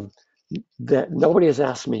 That nobody has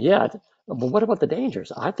asked me yet, but what about the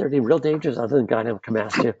dangers? Are there any real dangers other than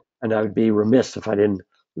gynecomastia? And I would be remiss if I didn't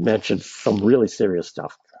mention some really serious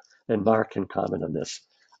stuff. And Mark can comment on this.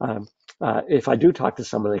 If I do talk to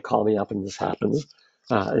someone, they call me up and this happens,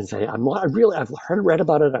 and say, I've read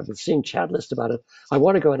about it. I've seen chat lists about it. I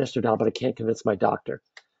want to go on Estrodile, but I can't convince my doctor.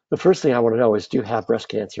 The first thing I want to know is, do you have breast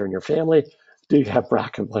cancer in your family? Do you have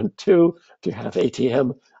BRCA1, 2? Do you have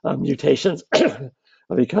ATM mutations?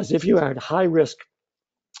 Because if you are at high risk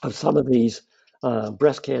of some of these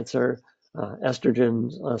breast cancer,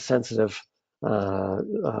 estrogen sensitive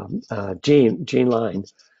gene line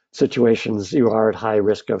situations, you are at high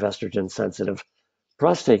risk of estrogen sensitive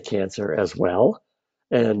prostate cancer as well.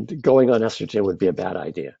 And going on estrogen would be a bad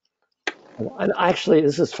idea. And actually,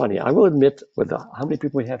 this is funny. I will admit, how many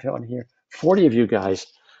people we have on here? 40 of you guys,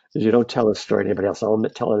 you don't tell this story to anybody else. I'll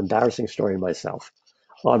tell an embarrassing story on myself.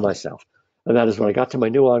 And that is when I got to my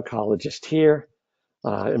new oncologist here,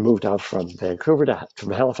 and moved out from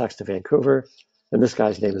Halifax to Vancouver. And this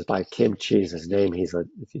guy's name is by Kim Chi's his name. He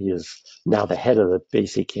is now the head of the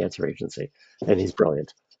BC Cancer Agency, and he's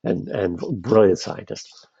brilliant and brilliant scientist.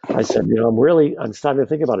 I said, I'm starting to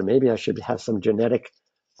think about it. Maybe I should have some genetic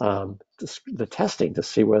the testing to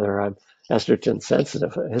see whether I'm estrogen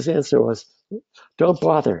sensitive. His answer was, don't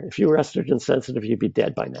bother. If you were estrogen sensitive, you'd be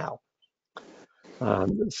dead by now.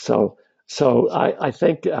 So I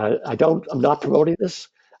think I'm not promoting this,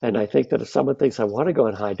 and I think that if someone thinks I want to go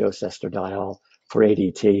on high dose estradiol for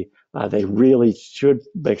ADT, they really should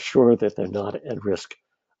make sure that they're not at risk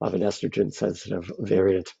of an estrogen sensitive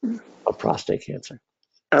variant of prostate cancer.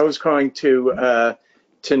 I was going to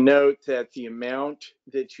note that the amount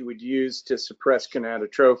that you would use to suppress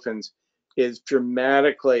gonadotrophins is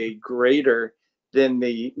dramatically greater than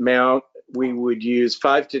the amount we would use,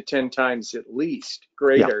 5 to 10 times at least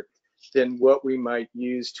greater than what we might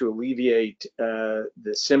use to alleviate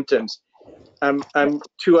the symptoms.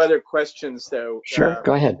 Two other questions though. Sure,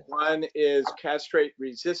 go ahead. One is castrate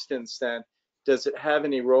resistance then. Does it have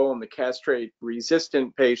any role in the castrate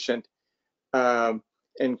resistant patient?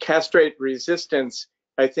 And castrate resistance,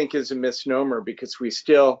 I think, is a misnomer because we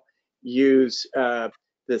still use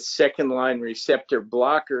the second line receptor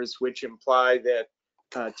blockers, which imply that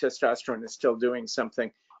testosterone is still doing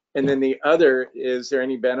something. And then the other, is there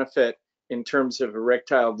any benefit in terms of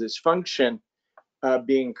erectile dysfunction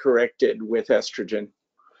being corrected with estrogen?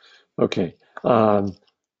 Okay.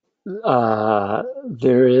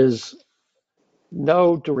 There is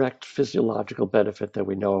no direct physiological benefit that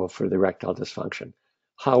we know of for the erectile dysfunction.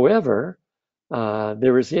 However,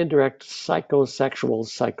 there is the indirect psychosexual,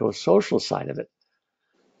 psychosocial side of it.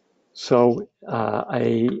 So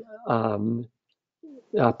a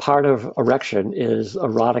part of erection is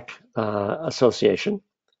erotic association.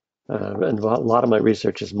 And a lot of my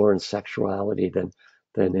research is more in sexuality than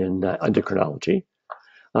in endocrinology.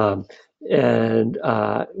 And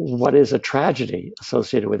what is a tragedy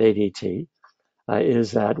associated with ADT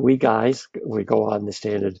is that we go on the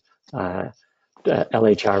standard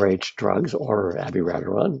LHRH drugs or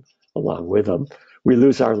abiraterone along with them. We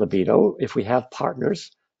lose our libido if we have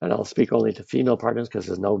partners, and I'll speak only to female partners because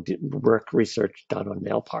there's no research done on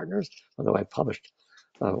male partners, although I published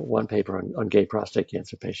one paper on gay prostate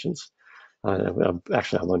cancer patients.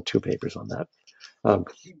 Actually, I'm on 2 papers on that.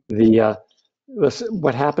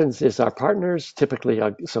 What happens is our partners typically,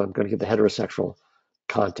 so I'm going to give the heterosexual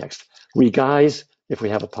context. We guys, if we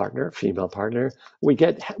have a partner, female partner, we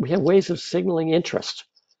have ways of signaling interest.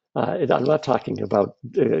 I'm not talking about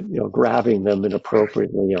grabbing them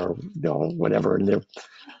inappropriately or whatever in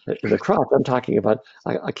the crotch. I'm talking about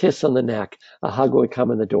a kiss on the neck, a hug when we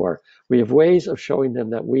come in the door. We have ways of showing them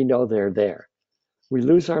that we know they're there. We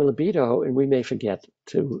lose our libido and we may forget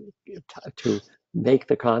to make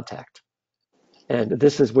the contact. And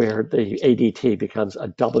this is where the ADT becomes a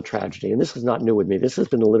double tragedy. And this is not new with me. This has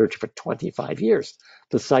been in the literature for 25 years.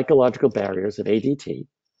 The psychological barriers of ADT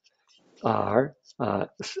are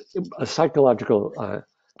psychological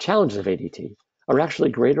challenges of ADT are actually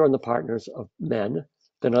greater on the partners of men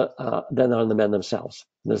than on the men themselves.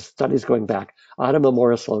 And there's studies going back out of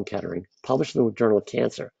Memorial Sloan Kettering, published in the Journal of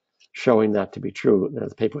Cancer, showing that to be true.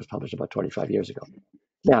 The paper was published about 25 years ago.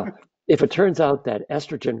 Now, if it turns out that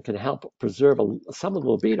estrogen can help preserve some of the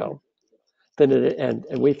libido, then and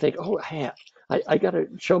we think, oh, hey, I got to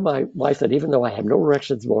show my wife that even though I have no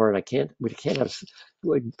erections more and we can't have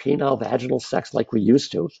penile vaginal sex like we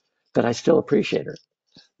used to, that I still appreciate her.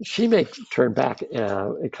 She may turn back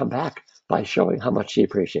and come back by showing how much she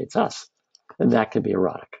appreciates us, and that can be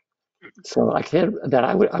erotic. So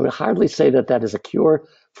I would hardly say that is a cure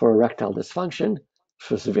for erectile dysfunction,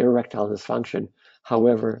 for severe erectile dysfunction.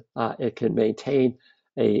 However, it can maintain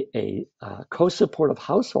a co-supportive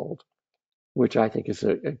household, which I think is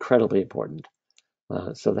incredibly important.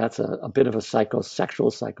 So that's a bit of a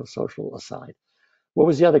psychosexual, psychosocial aside. What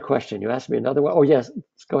was the other question? You asked me another one. Oh, yes.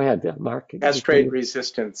 Go ahead, Mark. Castrate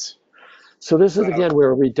resistance. So this is again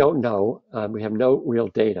where we don't know. We have no real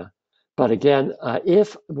data. But again,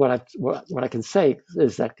 if what I can say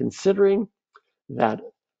is that considering that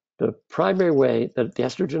the primary way that the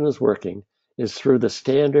estrogen is working is through the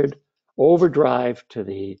standard overdrive to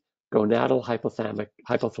the gonadal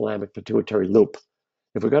hypothalamic pituitary loop.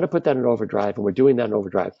 If we're going to put that in overdrive, and we're doing that in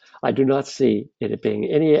overdrive, I do not see it being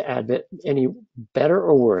any better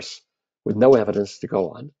or worse, with no evidence to go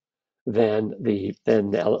on, than the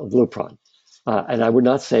Lupron. And I would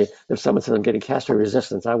not say if someone says I'm getting castrate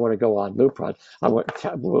resistance, I want to go on Lupron.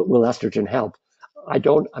 Will estrogen help? I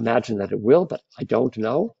don't imagine that it will, but I don't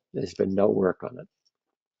know. There's been no work on it.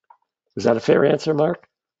 Was that a fair answer, Mark?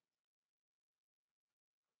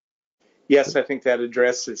 Yes, I think that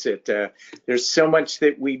addresses it. There's so much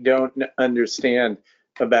that we don't understand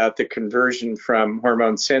about the conversion from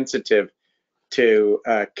hormone sensitive to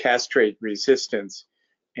castrate resistance.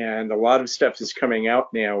 And a lot of stuff is coming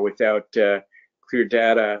out now without clear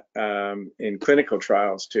data in clinical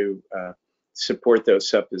trials to support those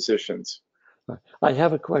suppositions. I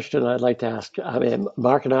have a question I'd like to ask. I mean,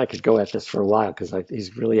 Mark and I could go at this for a while because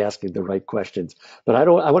he's really asking the right questions. But I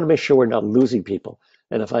want to make sure we're not losing people.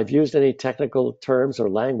 And if I've used any technical terms or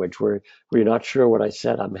language where you're not sure what I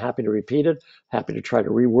said, I'm happy to repeat it. Happy to try to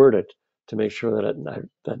reword it to make sure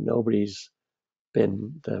that nobody's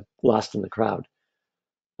been lost in the crowd.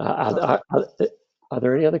 Are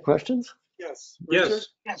there any other questions? Yes. Yes.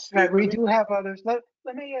 Yes, we do have others. Let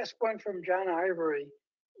me ask one from John Ivory,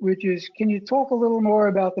 which is, can you talk a little more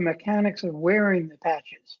about the mechanics of wearing the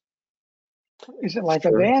patches? Is it like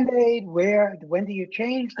a Band-Aid? When do you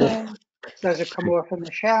change them? Does it come off in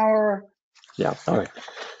the shower? Yeah, all right.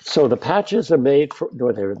 So the patches are made for,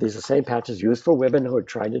 these are the same patches used for women who are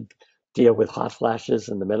trying to deal with hot flashes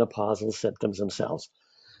and the menopausal symptoms themselves.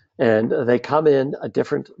 And they come in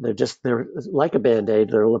they're like a Band-Aid,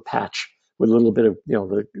 they're a little patch with a little bit of,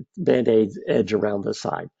 the Band-Aid edge around the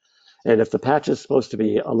side. And if the patch is supposed to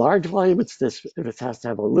be a large volume, it's this. If it has to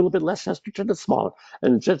have a little bit less estrogen, it's smaller.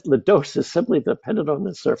 And just the dose is simply dependent on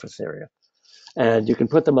the surface area. And you can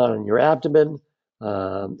put them on your abdomen.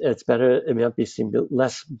 It's better. It might seem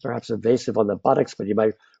less perhaps invasive on the buttocks, but you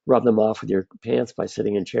might rub them off with your pants by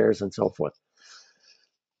sitting in chairs and so forth.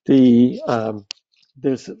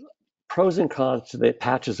 There's pros and cons to the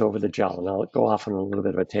patches over the gel, and I'll go off on a little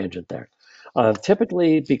bit of a tangent there.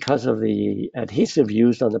 Typically, because of the adhesive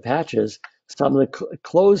used on the patches, some of the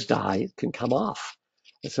clothes dye can come off.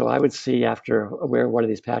 And so I would see after wearing one of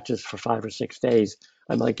these patches for 5 or 6 days,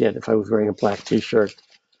 I might get, if I was wearing a black t-shirt,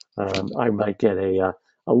 I might get a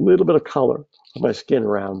little bit of color on my skin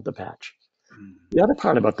around the patch. The other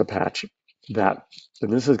part about the patch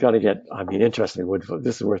and this is going to get, interesting.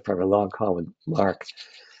 This is worth probably a long call with Mark.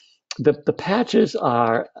 The patches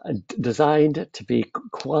are designed to be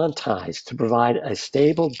quantized to provide a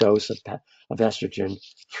stable dose of estrogen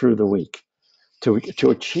through the week. To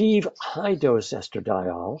achieve high dose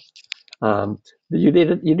estradiol, you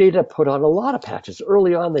need to put on a lot of patches.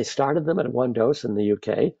 Early on, they started them at 1 dose in the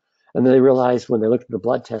UK, and then they realized when they looked at the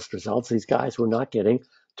blood test results, these guys were not getting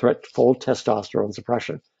full testosterone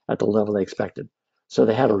suppression at the level they expected. So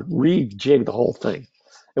they had to rejig the whole thing.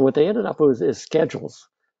 And what they ended up with is schedules.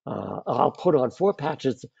 I'll put on 4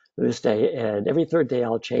 patches this day, and every 3rd day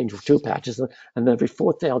I'll change 2 patches, and every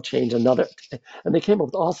 4th day I'll change another. And they came up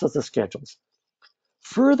with all sorts of schedules.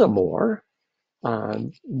 Furthermore,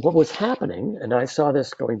 what was happening, and I saw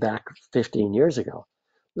this going back 15 years ago,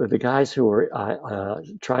 the guys who were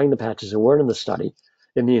trying the patches who weren't in the study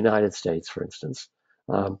in the United States, for instance,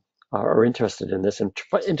 are interested in this and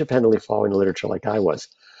independently following the literature like I was,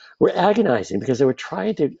 were agonizing because they were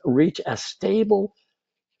trying to reach a stable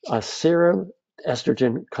serum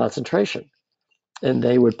estrogen concentration. And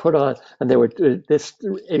they would put on, and they would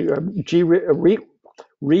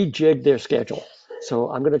rejig their schedule.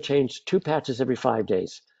 So I'm going to change 2 patches every 5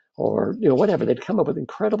 days, or whatever. They'd come up with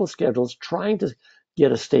incredible schedules trying to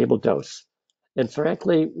get a stable dose. And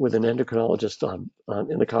frankly, with an endocrinologist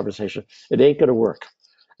in the conversation, it ain't going to work.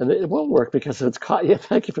 And it won't work because it's caught. Yeah,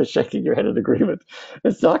 thank you for shaking your head in agreement.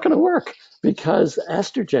 It's not going to work because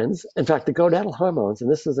estrogens, in fact, the gonadal hormones,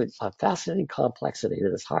 and this is a fascinating complexity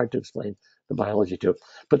that is hard to explain the biology to,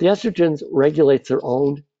 but the estrogens regulate their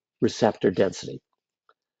own receptor density.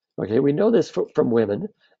 Okay, we know this from women,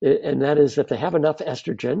 and that is that they have enough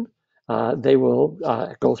estrogen, they will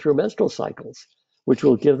go through menstrual cycles, which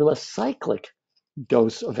will give them a cyclic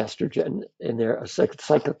dose of estrogen in their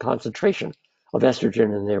cyclic concentration of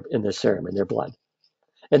estrogen in their serum, in their blood,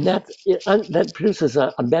 and that produces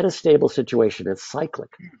a metastable situation. It's cyclic,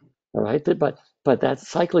 all right. But but that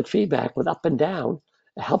cyclic feedback with up and down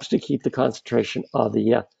helps to keep the concentration of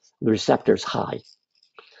the receptors high.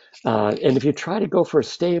 And if you try to go for a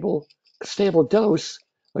stable dose,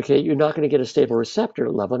 okay, you're not going to get a stable receptor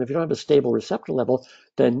level. And if you don't have a stable receptor level,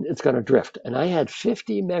 then it's going to drift. And I had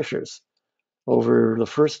 50 measures over the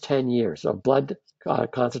first 10 years of blood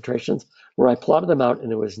concentrations where I plotted them out, and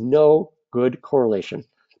there was no good correlation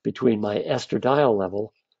between my estradiol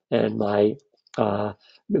level and my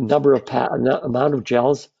amount of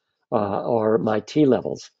gels or my T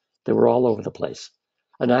levels. They were all over the place.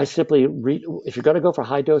 And I simply, if you're going to go for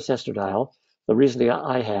high dose estradiol, the reasoning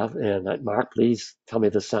I have, and Mark, please tell me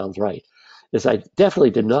this sounds right, is I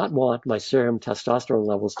definitely did not want my serum testosterone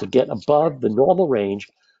levels to get above the normal range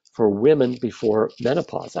for women before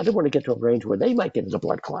menopause. I didn't want to get to a range where they might get into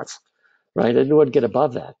blood clots, right? I didn't want to get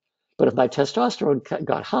above that. But if my testosterone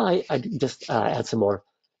got high, I'd just add some more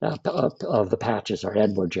of the patches or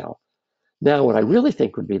add more gel. Now, what I really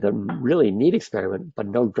think would be the really neat experiment, but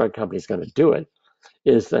no drug company is going to do it,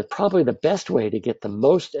 is that probably the best way to get the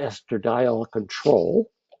most estradiol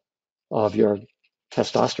control of your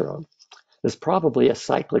testosterone is probably a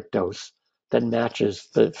cyclic dose that matches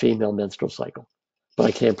the female menstrual cycle. But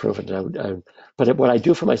I can't prove it. But what I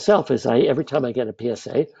do for myself is every time I get a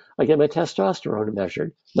PSA, I get my testosterone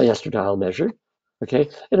measured, my estradiol measured. Okay,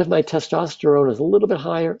 and if my testosterone is a little bit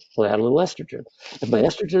higher, I'll add a little estrogen. If my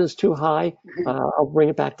estrogen is too high, I'll bring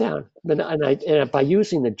it back down. And by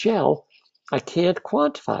using the gel, I can't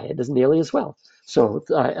quantify it as nearly as well. So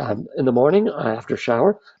in the morning after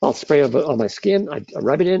shower, I'll spray on my skin. I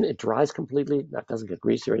rub it in. It dries completely. That doesn't get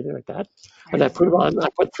greasy or anything like that. And I put it on. I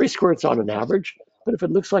put 3 squirts on average. But if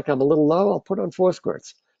it looks like I'm a little low, I'll put on 4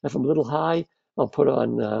 squirts. If I'm a little high, I'll put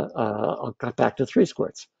on. I'll cut back to 3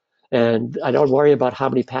 squirts. And I don't worry about how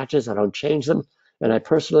many patches. I don't change them. And I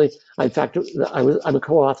personally, in fact, I'm a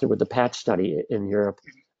co-author with the patch study in Europe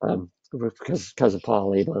because of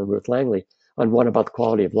Paul Abel and Ruth Langley on one about the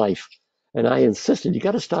quality of life. And I insisted, you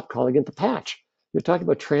got to stop calling it the patch. You're talking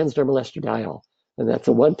about transdermal estradiol. And that's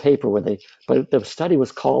the one paper but the study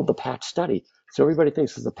was called the patch study. So everybody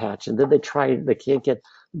thinks it's a patch. And then they can't get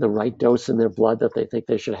the right dose in their blood that they think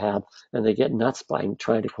they should have. And they get nuts by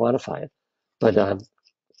trying to quantify it. But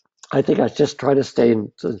I think I just try to stay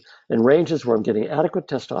in ranges where I'm getting adequate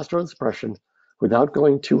testosterone suppression without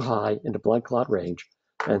going too high into blood clot range.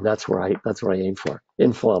 And that's where I aim for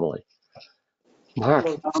informally. Mark,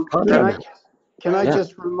 can I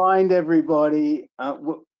just remind everybody,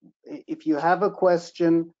 if you have a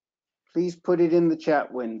question, please put it in the chat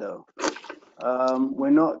window. We're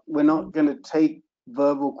not going to take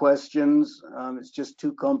verbal questions. It's just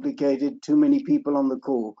too complicated, too many people on the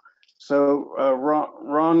call. So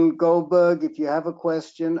Ron Goldberg, if you have a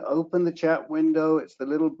question, open the chat window. It's the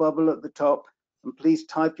little bubble at the top. And please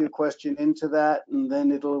type your question into that, and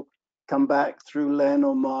then it'll come back through Len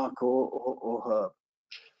or Mark or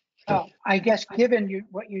Herb. I guess given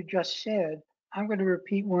what you just said, I'm going to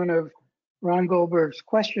repeat one of Ron Goldberg's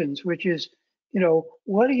questions, which is,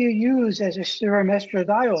 what do you use as a serum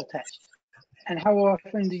estradiol test, and how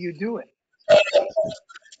often do you do it?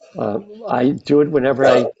 I do it whenever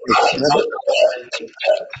I.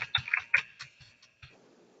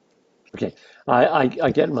 Okay,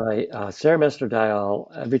 I get my serum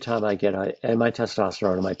estradiol every time I get and my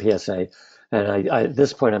testosterone and my PSA, and at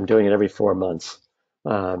this point I'm doing it every 4 months,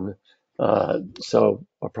 so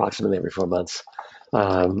approximately every 4 months.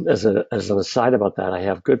 As an aside about that, I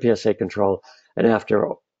have good PSA control, and after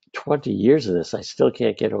 20 years of this, I still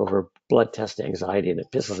can't get over blood test anxiety, and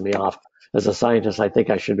it pisses me off. As a scientist, I think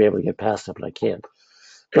I should be able to get past it, but I can't.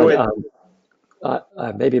 But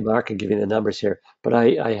maybe Mark can give you the numbers here, but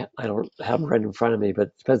I don't have them right in front of me, but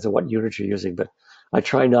it depends on what unit you're using. But I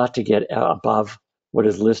try not to get above what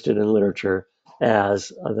is listed in literature as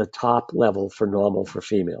the top level for normal for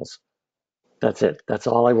females. That's it. That's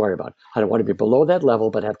all I worry about. I don't want to be below that level,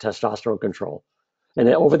 but have testosterone control. And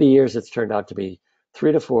over the years, it's turned out to be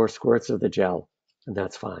 3 to 4 squirts of the gel, and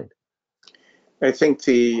that's fine. I think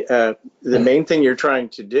the main thing you're trying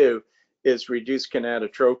to do is reduce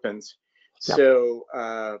gonadotropins. Yep. So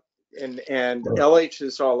and LH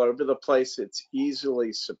is all over the place. It's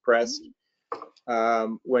easily suppressed.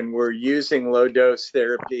 When we're using low dose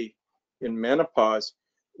therapy in menopause,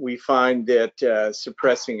 we find that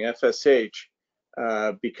suppressing FSH,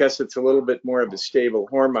 because it's a little bit more of a stable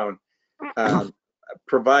hormone,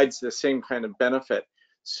 provides the same kind of benefit.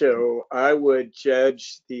 So I would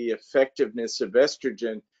judge the effectiveness of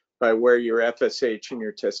estrogen by where your FSH and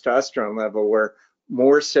your testosterone level were,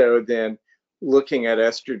 more so than looking at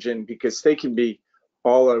estrogen, because they can be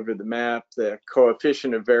all over the map. The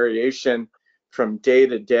coefficient of variation from day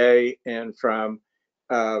to day and from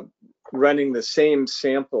running the same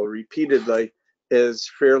sample repeatedly is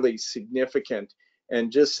fairly significant.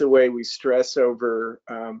 And just the way we stress over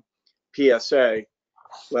PSA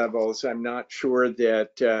levels, I'm not sure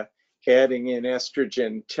that adding in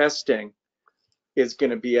estrogen testing is going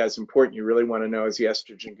to be as important. You really want to know, is the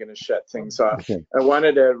estrogen going to shut things off? Okay. I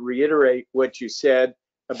wanted to reiterate what you said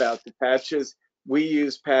about the patches. We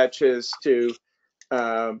use patches to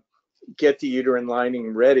get the uterine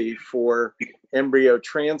lining ready for embryo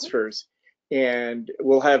transfers. And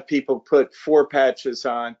we'll have people put 4 patches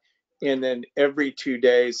on, and then every 2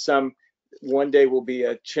 days, one day will be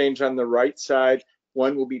a change on the right side,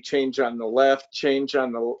 one will be change on the left, change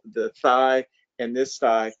on the thigh and this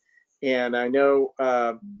thigh. And I know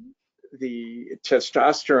the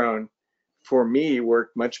testosterone for me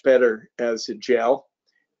worked much better as a gel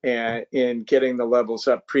and in getting the levels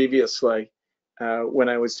up previously when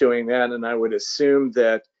I was doing that, and I would assume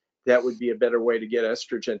that that would be a better way to get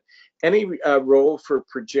estrogen. Any role for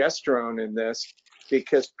progesterone in this?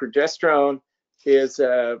 Because progesterone is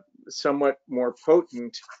a somewhat more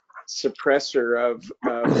potent suppressor of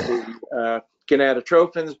the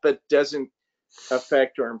gonadotropins, but doesn't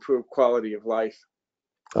affect or improve quality of life.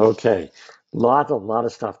 Okay, a lot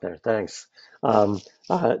of stuff there. Thanks. Now,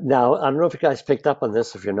 I don't know if you guys picked up on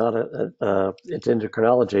this. If you're not into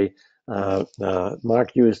endocrinology,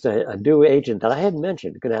 Mark used a new agent that I hadn't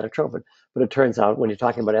mentioned, gonadotropin. But it turns out when you're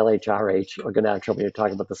talking about LHRH or gonadotropin, you're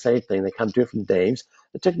talking about the same thing. They come different names.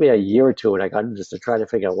 It took me a year or two, and I got into just to try to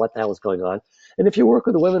figure out what the hell was going on. And if you work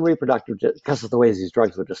with the women reproductive, because of the ways these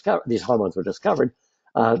drugs were discovered, these hormones were discovered,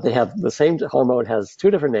 they have the same hormone has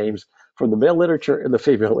 2 different names from the male literature and the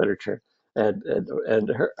female literature.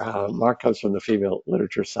 Mark comes from the female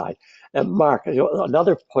literature side. And Mark,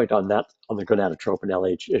 another point on that, on the gonadotropin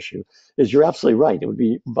LH issue, is you're absolutely right. It would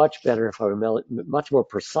be much better if I were much more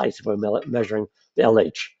precise if I were measuring the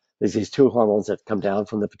LH. There's these 2 hormones that come down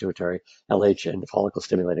from the pituitary, LH and follicle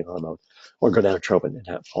stimulating hormone, or gonadotropin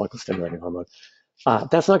and follicle stimulating hormone.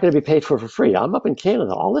 That's not going to be paid for free. I'm up in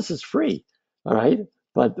Canada. All this is free. All right.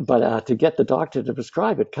 But to get the doctor to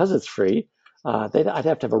prescribe it because it's free, I'd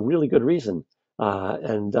have to have a really good reason.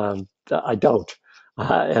 And I don't.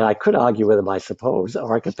 And I could argue with him, I suppose,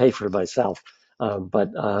 or I could pay for it myself. But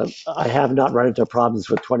I have not run into problems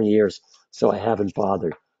for 20 years, so I haven't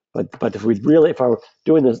bothered. But if I were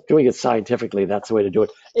doing it scientifically, that's the way to do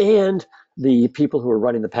it. And the people who are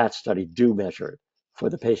running the patch study do measure it for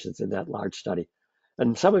the patients in that large study.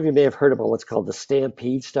 And some of you may have heard about what's called the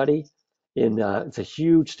Stampede study. It's a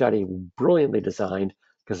huge study, brilliantly designed,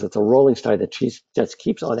 because it's a rolling study that just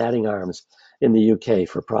keeps on adding arms in the UK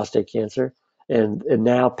for prostate cancer. And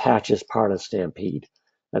now patch is part of Stampede,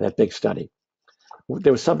 that big study.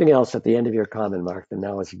 There was something else at the end of your comment, Mark, that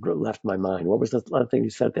now has left my mind. What was the other thing you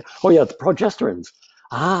said there? Oh, yeah, the progesterones.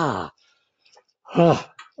 Ah,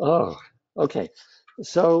 oh, okay.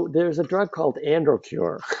 So there's a drug called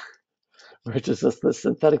Androcure, which is the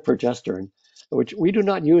synthetic progesterone, which we do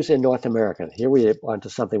not use in North America. Here we are onto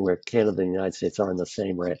something where Canada and the United States are in the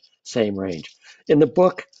same range. In the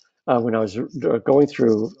book, when I was going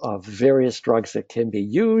through various drugs that can be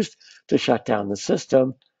used to shut down the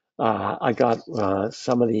system, I got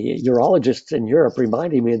some of the urologists in Europe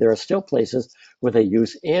reminding me there are still places where they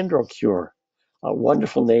use Androcure, a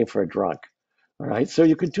wonderful name for a drug. All right, so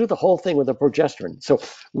you can do the whole thing with a progesterone. So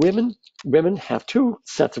women have 2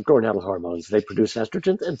 sets of gonadal hormones. They produce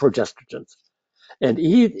estrogens and progestrogens. And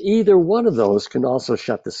either one of those can also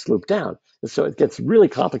shut the sloop down. And so it gets really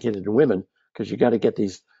complicated in women because you got to get the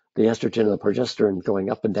estrogen and the progesterone going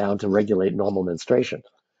up and down to regulate normal menstruation.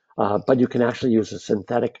 But you can actually use a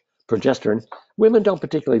synthetic progesterone. Women don't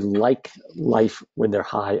particularly like life when they're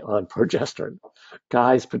high on progesterone.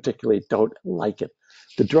 Guys particularly don't like it.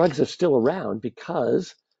 The drugs are still around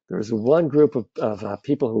because there's one group of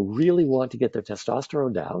people who really want to get their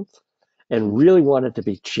testosterone down and really want it to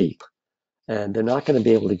be cheap. And they're not going to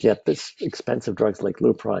be able to get this expensive drugs like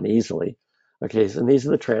Lupron easily. Okay, and these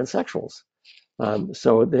are the transsexuals.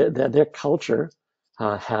 So their culture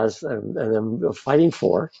has, and I'm fighting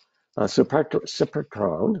for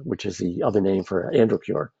Ciprochrome, which is the other name for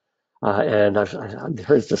Androcure. And I've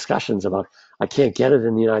heard discussions about I can't get it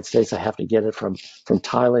in the United States. I have to get it from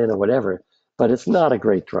Thailand or whatever. But it's not a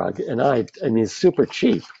great drug, and I mean it's super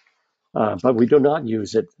cheap. But we do not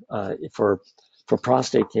use it for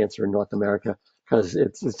prostate cancer in North America because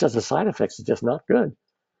it's just the side effects are just not good.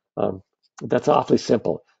 That's awfully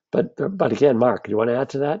simple. But again, Mark, do you want to add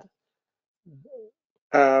to that?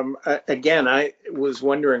 Again, I was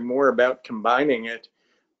wondering more about combining it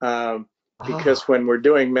because when we're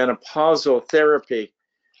doing menopausal therapy,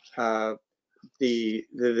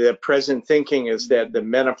 the present thinking is that the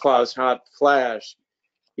menopause hot flash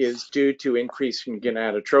is due to increasing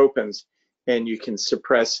gonadotropins, and you can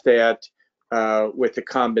suppress that with a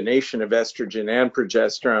combination of estrogen and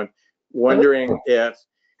progesterone. Wondering if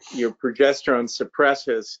your progesterone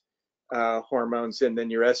suppresses hormones and then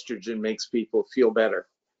your estrogen makes people feel better.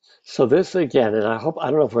 So this again, and I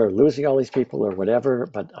don't know if we're losing all these people or whatever,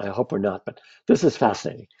 but I hope we're not. But this is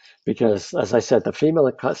fascinating because, as I said, the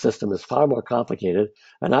female system is far more complicated.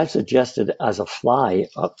 And I've suggested as a flying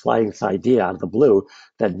this idea out of the blue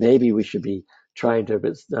that maybe we should be trying to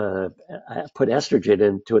put estrogen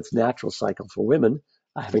into its natural cycle for women,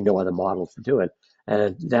 having no other model to do it.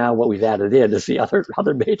 And now what we've added in is the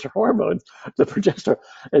other major hormones, the progesterone.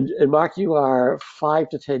 And Mark, you are 5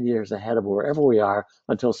 to 10 years ahead of wherever we are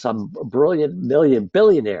until some brilliant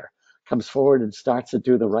billionaire comes forward and starts to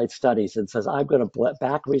do the right studies and says, I'm going to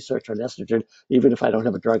back research on estrogen, even if I don't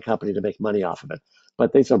have a drug company to make money off of it.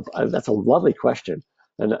 But that's a lovely question.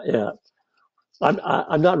 And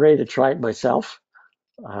I'm not ready to try it myself.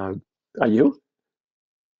 Are you?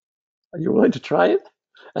 Are you willing to try it?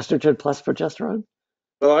 Estrogen plus progesterone?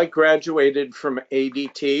 Well, I graduated from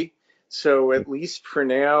ADT, so at least for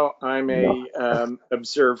now, I'm a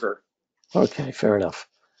observer. Okay, fair enough.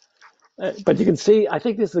 But you can see, I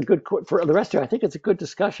think this is a good, for the rest of you, I think it's a good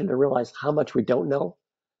discussion to realize how much we don't know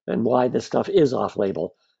and why this stuff is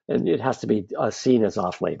off-label. And it has to be seen as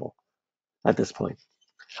off-label at this point.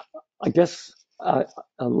 I guess,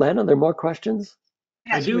 Len, are there more questions?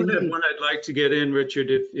 I Yes, do we have need. one I'd like to get in, Richard,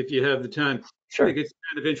 if you have the time. Sure. I think it's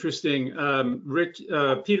kind of interesting.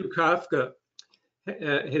 Peter Kafka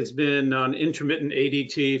has been on intermittent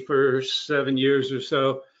ADT for 7 years or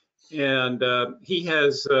so, and he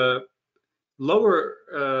has lower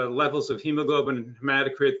levels of hemoglobin and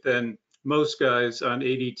hematocrit than most guys on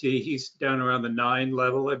ADT. He's down around the 9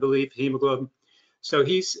 level, I believe, hemoglobin. So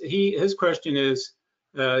his question is,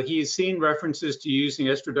 he's seen references to using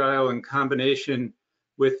estradiol in combination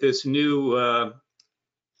with this new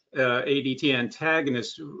ADT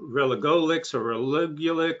antagonist, Relugolix or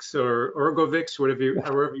Relugolix or Orgovix,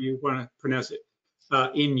 however you want to pronounce it,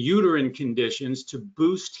 in uterine conditions to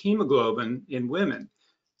boost hemoglobin in women.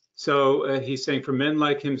 So he's saying for men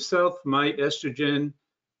like himself, might estrogen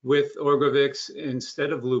with Orgovix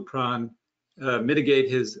instead of Lupron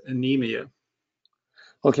mitigate his anemia?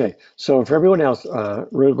 Okay, so for everyone else,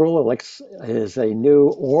 Relugolix is a new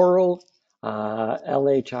oral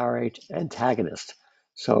LHRH antagonist.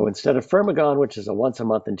 So instead of Firmagon, which is a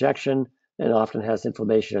once-a-month injection and often has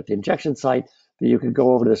inflammation at the injection site, you could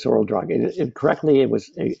go over to this oral drug. It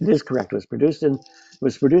is correct. It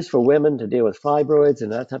was produced for women to deal with fibroids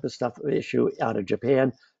and that type of stuff issue out of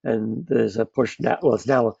Japan, and there's a push now. Well, it's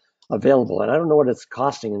now available, and I don't know what it's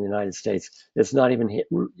costing in the United States. It's not even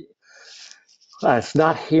it's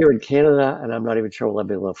not here in Canada, and I'm not even sure we'll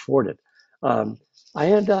be able to afford it. I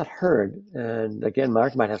had not heard, and again,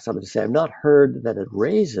 Mark might have something to say, I've not heard that it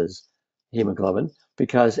raises hemoglobin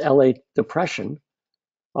because LA depression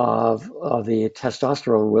of the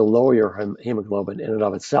testosterone will lower your hemoglobin in and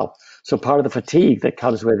of itself. So part of the fatigue that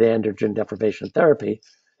comes with androgen deprivation therapy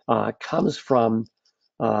comes from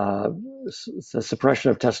the suppression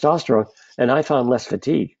of testosterone, and I found less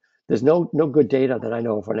fatigue. There's no good data that I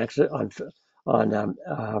know of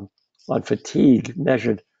on fatigue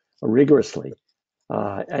measured rigorously.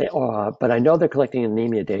 But I know they're collecting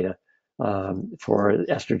anemia data for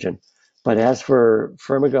estrogen. But as for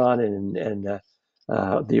Firmagon and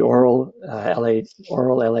the oral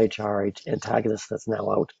LHRH antagonist that's now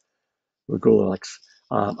out, Relugolix,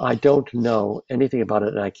 I don't know anything about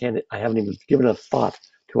it, and I haven't even given a thought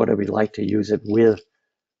to what I would like to use it with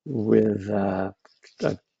transdermal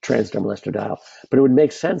estradiol. But it would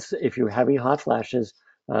make sense if you're having hot flashes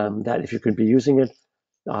that if you could be using it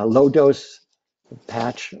low dose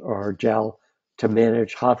patch or gel to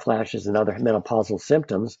manage hot flashes and other menopausal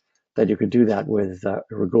symptoms, that you could do that with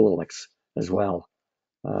Relugolix as well.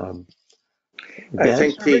 I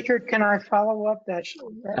think So Richard, can I follow up that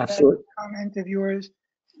Absolutely. comment of yours,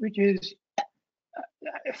 which is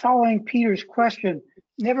following Peter's question?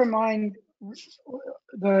 Never mind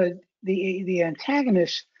the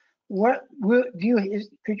antagonist. What will do you?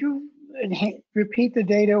 Could you repeat the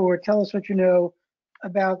data or tell us what you know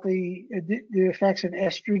about the effects of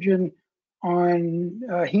estrogen on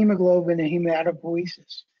hemoglobin and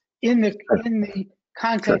hematopoiesis in the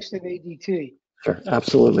context of ADT? Sure,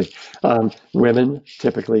 absolutely. Women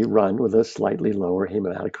typically run with a slightly lower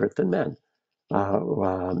hematocrit than men,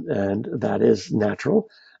 and that is natural.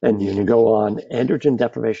 And you can go on androgen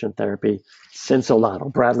deprivation therapy,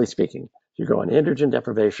 Sensolano, broadly speaking, You go on androgen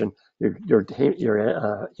deprivation, your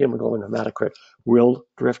hemoglobin hematocrit will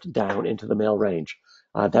drift down into the male range.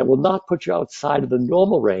 That will not put you outside of the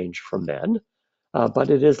normal range for men, but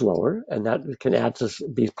it is lower, and that can add to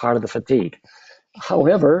be part of the fatigue.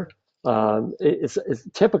 However, it's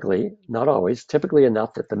typically, not always, typically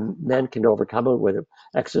enough that the men can overcome it with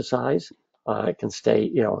exercise, can stay,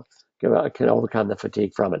 can overcome the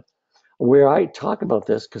fatigue from it. Where I talk about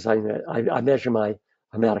this, because I measure my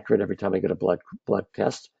hematocrit every time I get a blood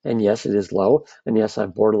test, and yes, it is low, and yes,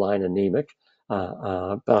 I'm borderline anemic,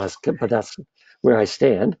 but that's where I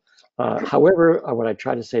stand. However, what I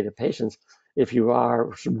try to say to patients, if you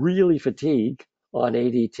are really fatigued on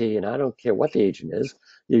ADT, and I don't care what the agent is,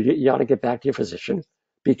 you ought to get back to your physician,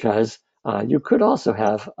 because you could also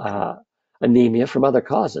have anemia from other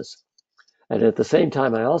causes. And at the same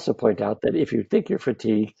time, I also point out that if you think you're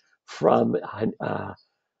fatigued from and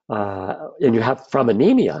you have from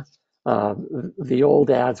anemia, the old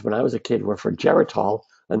ads when I was a kid were for Geritol,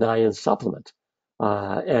 an iron supplement.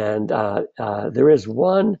 There is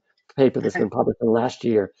one paper that's been published in the last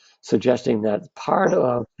year suggesting that part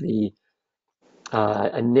of the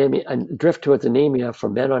anemia and drift towards anemia for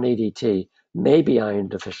men on ADT may be iron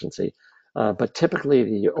deficiency. But typically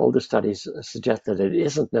the older studies suggest that it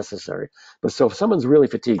isn't necessary. But so if someone's really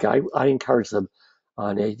fatigued, I encourage them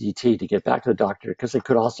on ADT to get back to the doctor, because they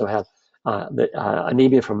could also have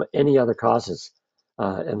anemia from any other causes,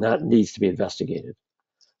 and that needs to be investigated.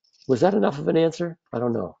 Was that enough of an answer? I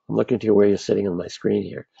don't know. I'm looking to where you're sitting on my screen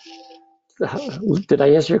here. Did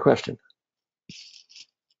I answer your question?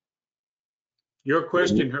 Your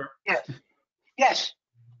question, Herb. Yes. Yes.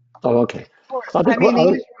 Oh, okay. I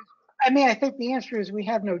think the answer is we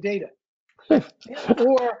have no data. or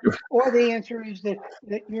the answer is that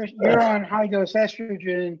you're on high dose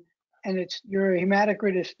estrogen and your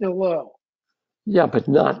hematocrit is still low. Yeah, but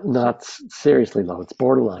not seriously low. It's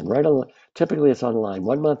borderline, right on the. Typically, it's on the line.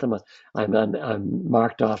 1 month I'm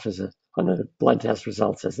marked off on the blood test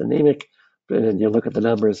results as anemic, and you look at the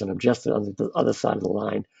numbers, and I'm just on the other side of the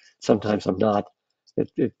line. Sometimes I'm not.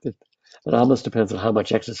 It almost depends on how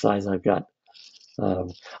much exercise I've got.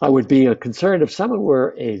 I would be concerned if someone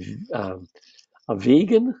were a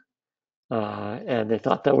vegan. And they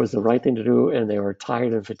thought that was the right thing to do, and they were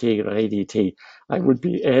tired and fatigued on ADT. I would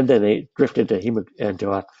be, and then they drifted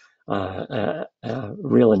into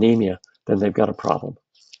real anemia. Then they've got a problem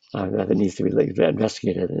that needs to be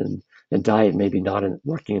investigated, and diet maybe not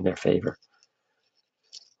working in their favor.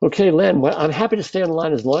 Okay, Len, well, I'm happy to stay on the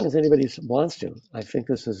line as long as anybody wants to. I think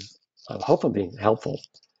this is, I hope I'm being helpful.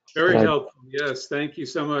 Very helpful. Yes, thank you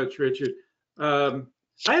so much, Richard. I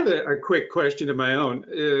have a quick question of my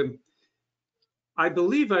own. I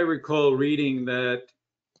believe I recall reading that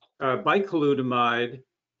bicalutamide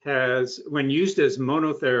has, when used as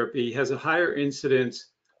monotherapy, has a higher incidence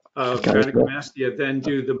of gynecomastia than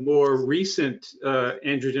do the more recent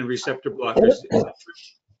androgen receptor blockers. Is that true?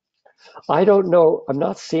 I don't know. I'm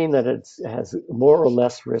not seeing that it has more or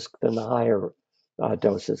less risk than the higher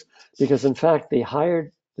doses, because in fact,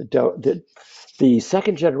 the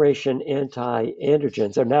second generation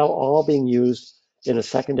anti-androgens are now all being used in a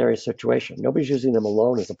secondary situation. Nobody's using them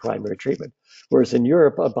alone as a primary treatment. Whereas in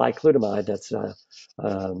Europe, a bicalutamide, that's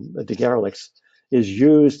Relugolix,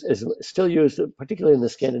 is still used, particularly in the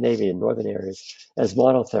Scandinavian northern areas, as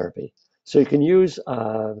monotherapy. So you can use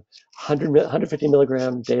 150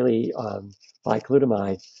 milligram daily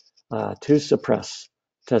bicalutamide to suppress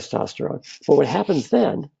testosterone. But what happens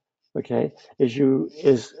then, okay, is you're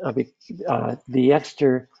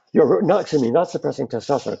not suppressing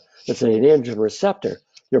testosterone. It's an androgen receptor.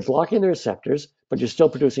 You're blocking the receptors, but you're still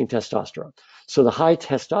producing testosterone. So the high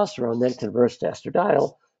testosterone then converts to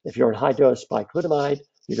estradiol. If you're on high dose bicalutamide,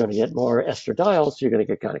 you're going to get more estradiol, so you're going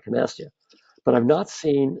to get gynecomastia. But I've not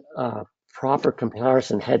seen proper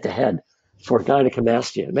comparison head to head for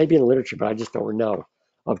gynecomastia. It may be in the literature, but I just don't know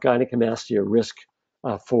of gynecomastia risk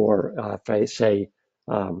for say,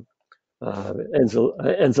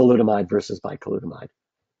 enzalutamide versus bicalutamide.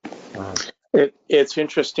 It's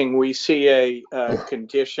interesting. We see a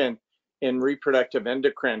condition in reproductive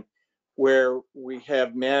endocrine where we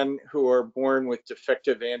have men who are born with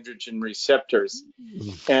defective androgen receptors.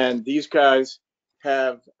 And these guys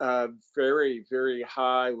have very, very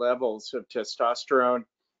high levels of testosterone.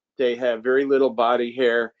 They have very little body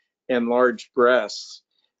hair and large breasts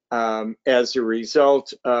as a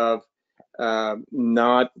result of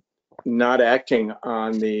not acting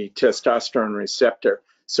on the testosterone receptor.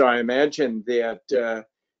 So I imagine that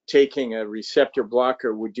taking a receptor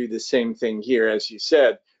blocker would do the same thing here, as you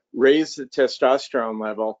said, raise the testosterone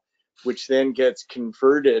level, which then gets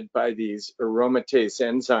converted by these aromatase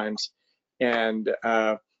enzymes and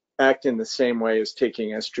act in the same way as taking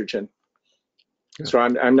estrogen. So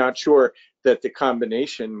I'm not sure that the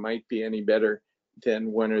combination might be any better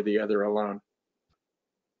than one or the other alone.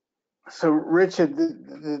 So Richard,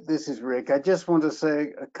 this is Rick. I just want to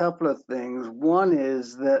say a couple of things. One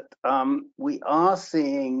is that we are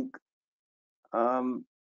seeing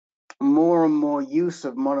more and more use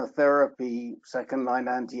of monotherapy second-line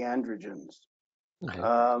anti-androgens. Okay.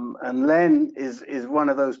 And Len is one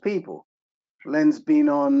of those people. Len's been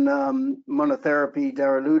on monotherapy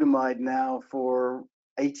darolutamide now for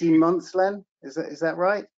 18 months, Len? Is that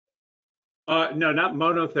right? No, not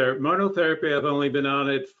monotherapy. Monotherapy, I've only been on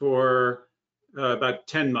it for about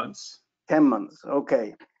 10 months. 10 months,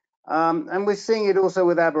 okay. And we're seeing it also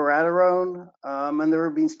with abiraterone, and there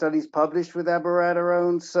have been studies published with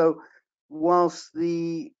abiraterone. So whilst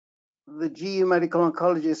the GU medical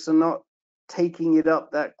oncologists are not taking it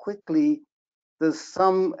up that quickly, there's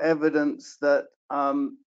some evidence that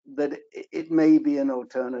that it may be an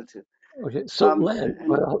alternative. Okay. So Len,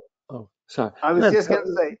 oh, sorry. I was Len, just going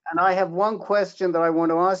to say, and I have one question that I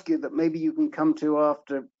want to ask you that maybe you can come to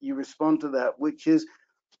after you respond to that, which is,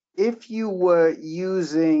 if you were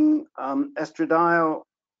using estradiol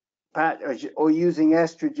patch or using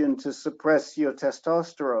estrogen to suppress your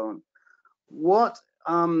testosterone, what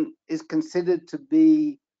is considered to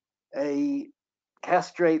be a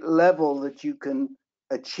castrate level that you can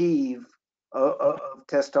achieve of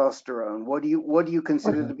testosterone? What do you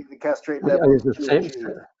consider to be the castrate I level use that you the achieve?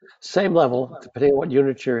 same level, depending on what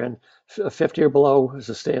unit you're in. 50 or below is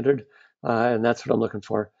the standard, and that's what I'm looking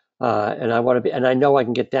for. And I want to be, and I know I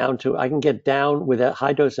can get down with a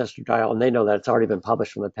high dose estradiol, and they know that it's already been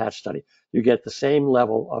published from the patch study. You get the same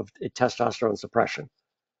level of testosterone suppression.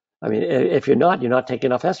 I mean, if you're not taking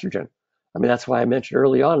enough estrogen. I mean, that's why I mentioned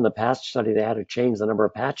early on in the patch study they had to change the number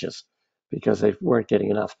of patches because they weren't getting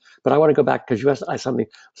enough. But I want to go back because you asked something.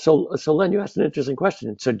 So Len, you asked an interesting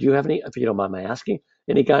question. So do you have any, if you don't mind my asking,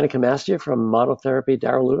 any gynecomastia from monotherapy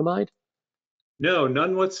darolutamide? No,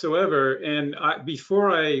 none whatsoever. And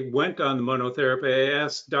before I went on the monotherapy, I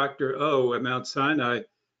asked Dr. O at Mount Sinai,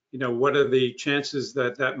 what are the chances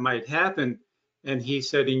that that might happen? And he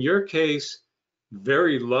said, in your case,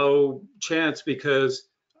 very low chance, because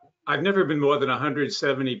I've never been more than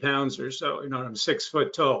 170 pounds or so. I'm 6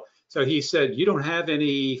 foot tall. So he said, you don't have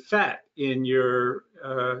any fat in your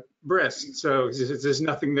breast. So there's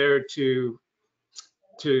nothing there to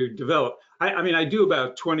develop. I mean, I do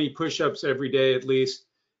about 20 push-ups every day at least.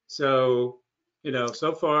 So,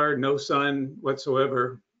 so far, no sign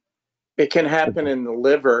whatsoever. It can happen in the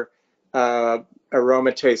liver,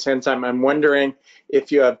 aromatase enzyme. I'm wondering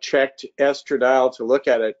if you have checked estradiol to look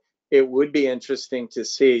at it. It would be interesting to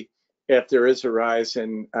see if there is a rise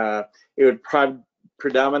in, it would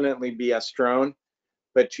predominantly be estrone,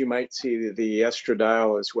 but you might see the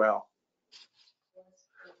estradiol as well.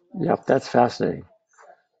 Yep, that's fascinating.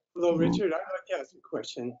 Hello, Richard. I'd like to ask a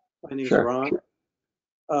question. My name is Sure.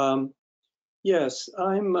 Ron. Yes,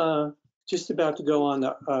 I'm just about to go on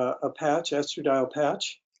a patch, estradiol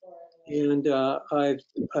patch, and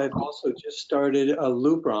I've also just started a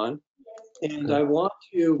Lupron, and I want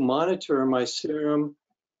to monitor my serum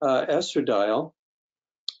estradiol.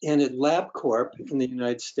 And at LabCorp in the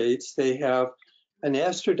United States, they have an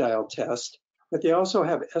estradiol test, but they also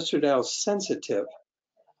have estradiol sensitive,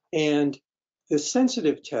 and the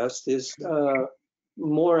sensitive test is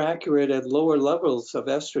more accurate at lower levels of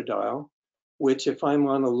estradiol, which if I'm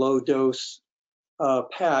on a low dose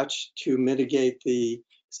patch to mitigate the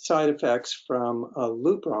side effects from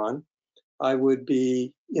Lupron, I would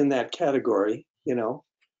be in that category, Do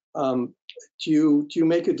you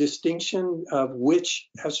make a distinction of which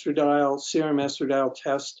serum estradiol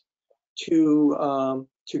test to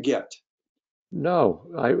get? No,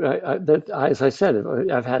 as I said,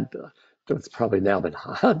 I've had, it's probably now been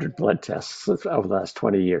 100 blood tests over the last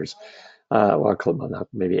 20 years, or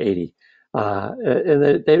maybe 80. And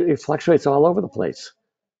it fluctuates all over the place.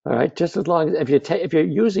 All right, just as long as if you're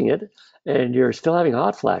using it and you're still having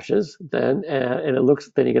hot flashes, then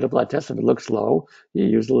then you get a blood test. If it looks low,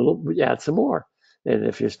 you add some more. And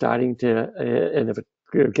if you're starting to, and if it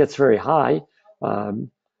gets very high, that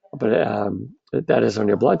is on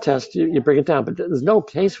your blood test, you bring it down. But there's no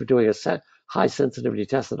case for doing a high sensitivity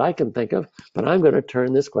test that I can think of. But I'm going to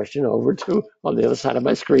turn this question over to, on the other side of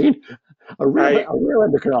my screen, a real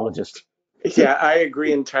endocrinologist. Yeah, I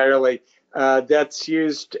agree entirely. That's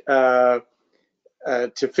used to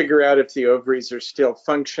figure out if the ovaries are still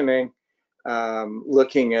functioning,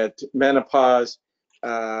 looking at menopause.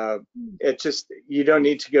 You don't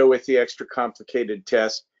need to go with the extra complicated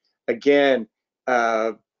test. Again,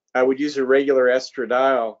 I would use a regular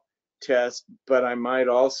estradiol test, but I might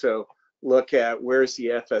also look at where's the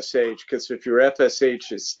FSH, because if your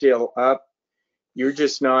FSH is still up, you're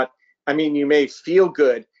just not, I mean, you may feel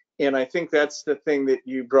good. And I think that's the thing that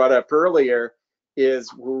you brought up earlier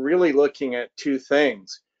is we're really looking at two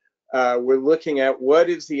things. We're looking at what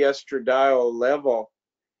is the estradiol level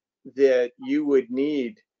that you would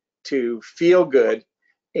need to feel good.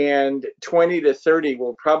 And 20 to 30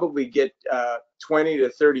 will probably get 20 to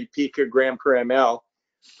 30 picogram per ml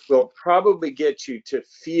will probably get you to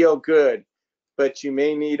feel good, but you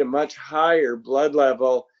may need a much higher blood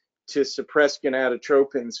level to suppress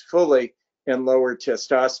gonadotropins fully and lower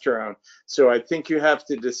testosterone. So I think you have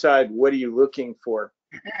to decide, what are you looking for?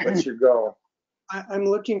 What's your goal? I'm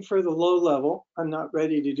looking for the low level. I'm not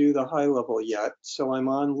ready to do the high level yet. So I'm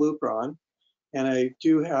on Lupron, and I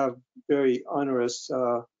do have very onerous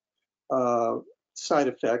side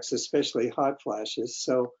effects, especially hot flashes.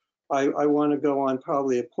 So I want to go on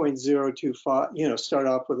probably a 0.025, you know, start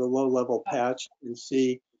off with a low level patch and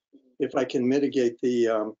see if I can mitigate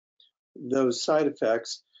the those side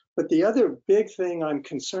effects. But the other big thing I'm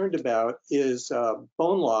concerned about is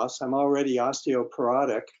bone loss. I'm already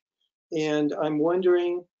osteoporotic, and I'm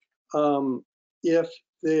wondering if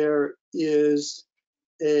there is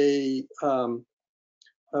a,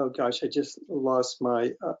 oh gosh, I just lost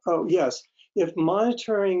my, oh yes, if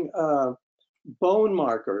monitoring bone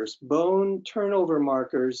markers, bone turnover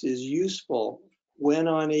markers is useful when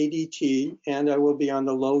on ADT, and I will be on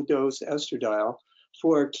the low dose estradiol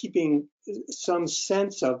for keeping some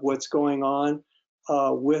sense of what's going on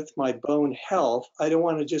with my bone health. I don't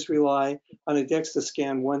want to just rely on a DEXA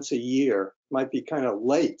scan once a year. Might be kind of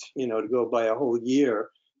late, you know, to go by a whole year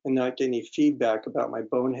and not get any feedback about my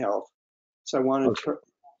bone health. So I want to try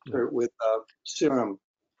it with serum.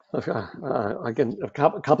 Again, a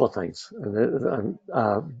couple of things.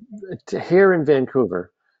 Here in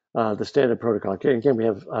Vancouver, the standard protocol, again, we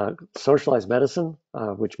have socialized medicine,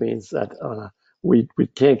 which means that we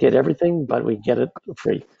can't get everything, but we get it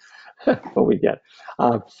free, what we get.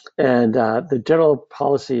 And the general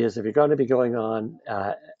policy is if you're going to be going on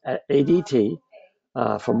ADT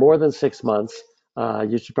for more than 6 months,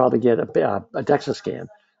 you should probably get a DEXA scan.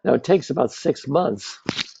 Now, it takes about 6 months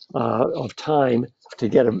of time to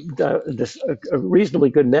get a reasonably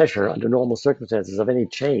good measure under normal circumstances of any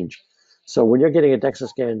change. So when you're getting a DEXA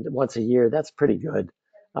scan once a year, that's pretty good.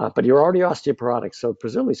 But you're already osteoporotic, so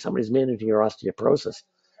presumably somebody's managing your osteoporosis.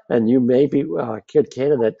 And you may be a good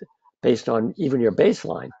candidate based on even your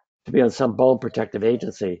baseline to be on some bone protective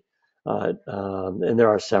agency. And there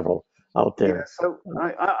are several out there. Yeah, so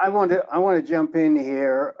I want to jump in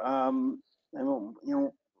here. And, you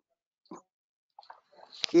know,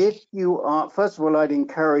 if you are, first of all, I'd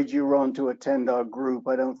encourage you, Ron, to attend our group.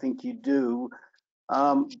 I don't think you do.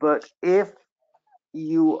 But if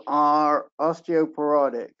you are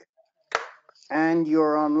osteoporotic and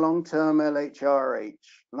you're on long-term LHRH,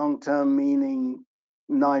 long-term meaning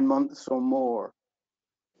 9 months or more,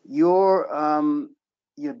 your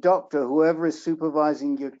doctor, whoever is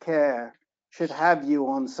supervising your care, should have you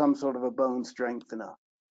on some sort of a bone strengthener.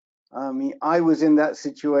 I mean, I was in that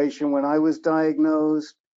situation when I was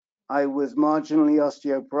diagnosed. I was marginally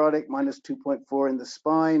osteoporotic, minus 2.4 in the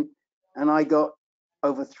spine, and I got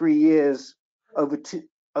over 3 years, over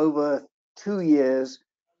 2 years,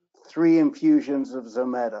 3 infusions of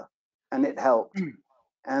Zometa, and it helped.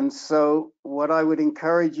 And so what I would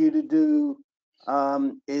encourage you to do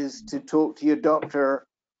is to talk to your doctor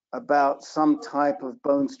about some type of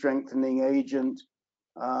bone strengthening agent,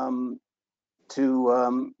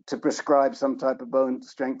 to prescribe some type of bone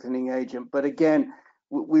strengthening agent. But again,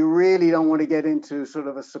 we really don't want to get into sort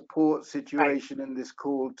of a support situation in this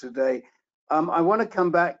call today. I want to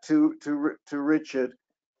come back to Richard,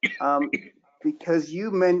 because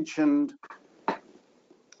you mentioned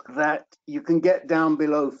that you can get down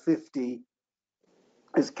below 50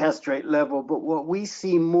 as castrate level, but what we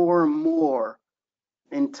see more and more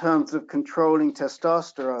in terms of controlling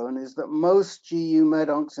testosterone is that most GU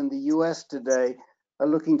med-oncs in the US today are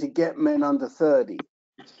looking to get men under 30,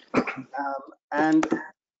 and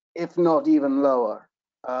if not even lower.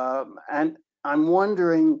 And I'm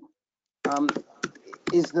wondering,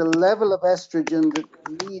 is the level of estrogen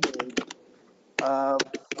that's needed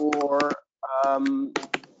for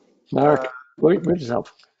Mark, where's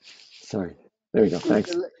yourself? Sorry. There we go.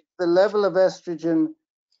 Thanks. the level of estrogen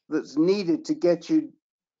that's needed to get you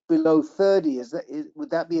below 30,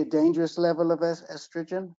 would that be a dangerous level of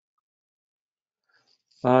estrogen?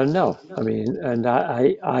 No, I mean, and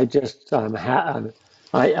I just I'm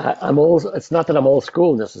old. It's not that I'm old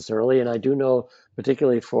school necessarily, and I do know,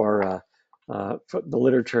 particularly for For the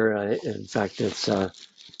literature, in fact, it's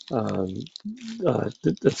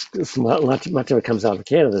much of it comes out of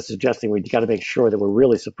Canada, suggesting we got to make sure that we're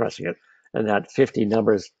really suppressing it, and that 50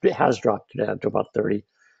 numbers has dropped down to about 30.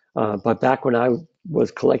 But back when I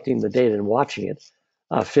was collecting the data and watching it,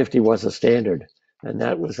 50 was a standard, and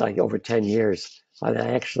that was like over 10 years. I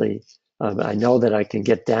actually, I know that I can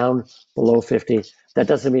get down below 50. That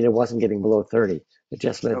doesn't mean it wasn't getting below 30. It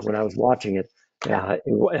just meant when I was watching it, I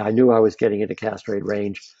knew I was getting into castrate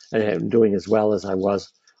range and doing as well as I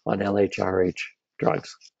was on LHRH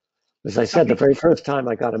drugs. As I said, the very first time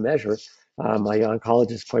I got a measure, my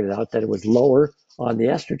oncologist pointed out that it was lower on the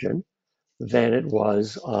estrogen than it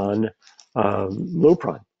was on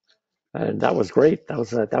Lupron, and that was great. That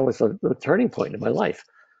was a turning point in my life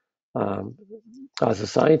as a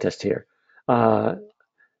scientist here.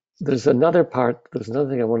 There's another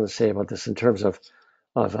thing I want to say about this in terms of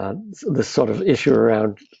this sort of issue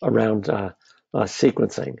around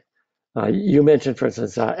sequencing. You mentioned, for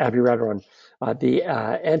instance, abiraterone. The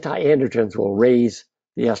anti-androgens will raise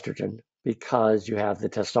the estrogen because you have the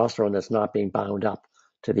testosterone that's not being bound up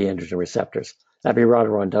to the androgen receptors.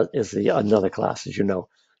 Abiraterone is another class, as you know,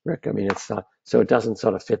 Rick. I mean, it's so it doesn't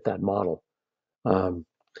sort of fit that model.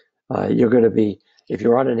 You're going to be, if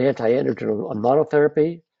you're on an anti-androgen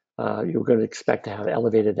monotherapy, you're going to expect to have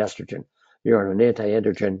elevated estrogen. You're on an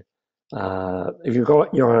anti-androgen, if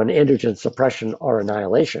you're on androgen suppression or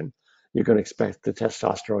annihilation, you're going to expect the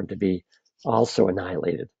testosterone to be also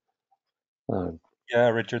annihilated. Yeah,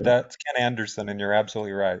 Richard, that's Ken Anderson, and you're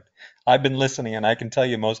absolutely right. I've been listening, and I can tell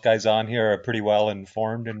you most guys on here are pretty well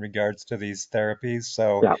informed in regards to these therapies.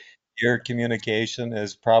 So Yeah, your communication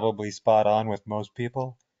is probably spot on with most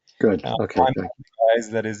people. good. I'm Okay, one good. of the guys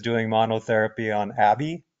that is doing monotherapy on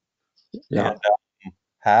Abby, Yeah. and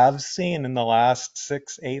have seen in the last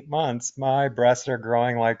 6, 8 months, my breasts are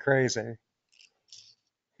growing like crazy.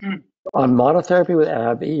 On monotherapy with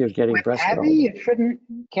Abby, you're getting With breast growth. Abby, it shouldn't,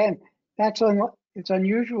 Ken, it's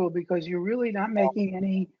unusual because you're really not making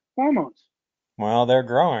any hormones. Well, they're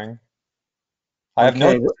growing. I have no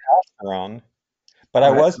Okay, testosterone, but I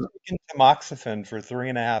all right. was taking tamoxifen for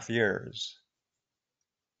 3.5 years.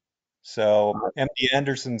 So MD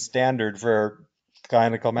Anderson standard for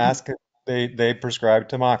gynecomastia, they prescribe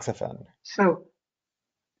tamoxifen. So,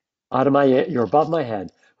 Out of you're above my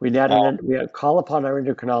head. We call upon our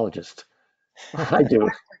endocrinologist. I do.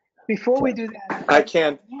 before we do that, I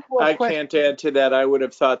can't one more I question. can't add to that. I would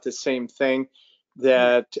have thought the same thing,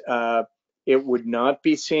 that it would not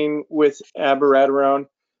be seen with abiraterone.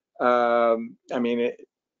 I mean,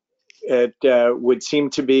 it would seem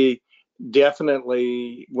to be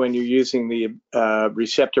definitely when you're using the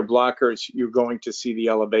receptor blockers, you're going to see the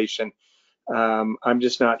elevation. I'm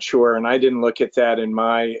just not sure, and I didn't look at that in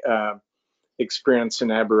my experience in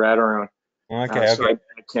abiraterone. Okay, So okay.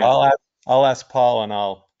 I can't. I'll ask Paul, and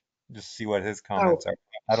I'll just see what his comments So, are.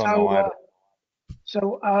 I don't know either.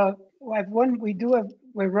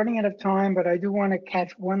 we're running out of time, but I do want to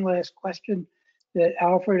catch one last question that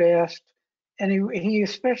Alfred asked. And he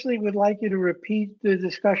especially would like you to repeat the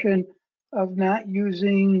discussion of not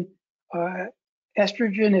using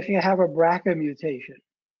estrogen if you have a BRCA mutation.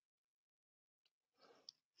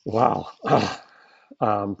 Wow.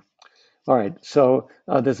 All right. So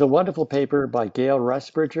there's a wonderful paper by Gail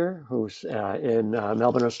Rusbridger, who's in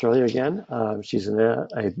Melbourne, Australia again. She's a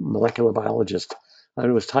molecular biologist. And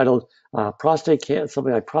it was titled "Prostate Cancer,"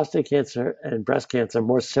 something like "Prostate Cancer and Breast Cancer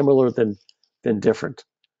More Similar Than Different."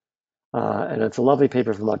 And it's a lovely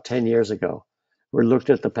paper from about 10 years ago. We looked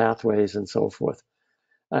at the pathways and so forth.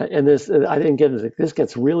 And this, I didn't get it. This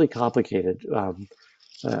gets really complicated.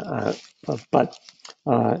 But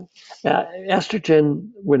estrogen,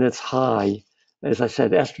 when it's high, as I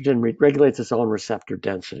said, estrogen regulates its own receptor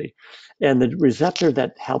density. And the receptor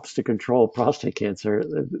that helps to control prostate cancer,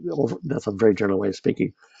 that's a very general way of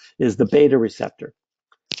speaking, is the beta receptor.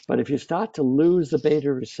 But if you start to lose the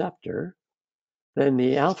beta receptor, then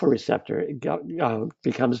the alpha receptor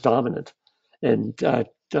becomes dominant. And the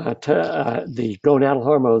gonadal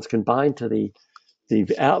hormones can bind to the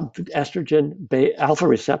estrogen alpha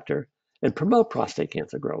receptor and promote prostate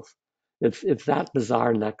cancer growth. It's that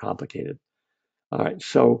bizarre and that complicated. All right,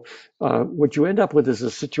 so what you end up with is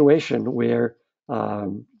a situation where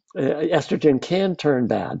estrogen can turn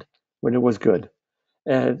bad when it was good.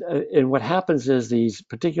 And what happens is these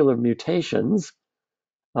particular mutations,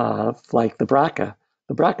 like the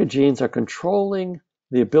BRCA genes are controlling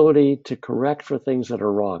the ability to correct for things that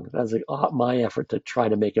are wrong. That's my effort to try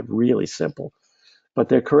to make it really simple. But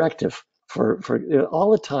they're corrective for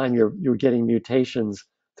all the time. You're getting mutations,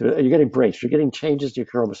 you're getting breaks, you're getting changes to your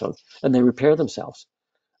chromosomes, and they repair themselves.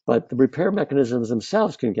 but the repair mechanisms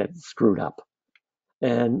themselves can get screwed up.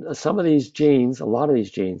 And some of these genes, a lot of these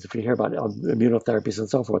genes, if you hear about immunotherapies and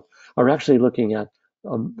so forth, are actually looking at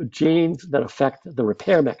genes that affect the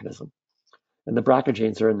repair mechanism. And the BRCA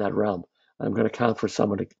genes are in that realm. I'm going to count for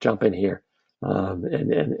someone to jump in here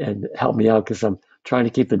and help me out because I'm trying to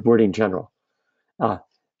keep the wording general.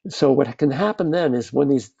 So what can happen then is when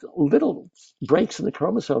these little breaks in the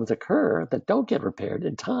chromosomes occur that don't get repaired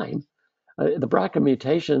in time, the BRCA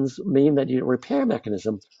mutations mean that your repair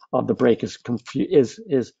mechanism of the break is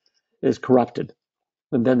corrupted,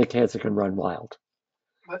 and then the cancer can run wild.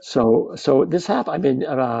 So this happened. I mean,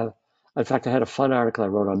 in fact, I had a fun article I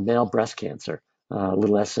wrote on male breast cancer, a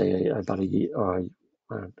little essay about a year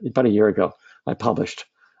ago. I published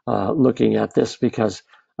looking at this because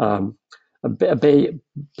Bayonne,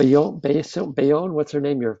 what's her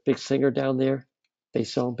name? Your big singer down there,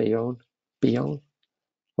 Bayonne.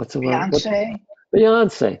 What's the word?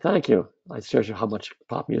 Beyonce. Thank you. I shows you how much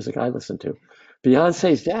pop music I listen to.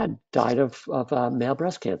 Beyonce's dad died of male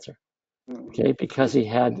breast cancer. Okay, because he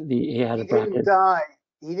had a BRCA.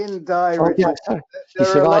 He didn't die, Oh, Richard. yeah,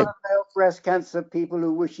 There he are a lot survived. of male breast cancer people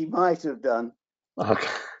who wish he might have done. Okay.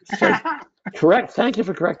 Correct. Thank you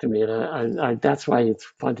for correcting me. And that's why it's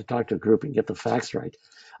fun to talk to a group and get the facts right.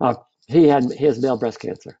 He has male breast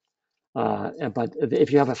cancer. But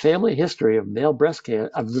if you have a family history of breast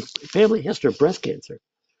cancer,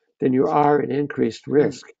 then you are at increased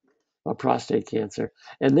risk of prostate cancer.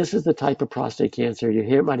 And this is the type of prostate cancer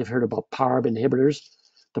might have heard about PARB inhibitors.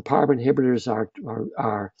 The PARB inhibitors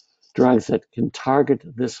are drugs that can target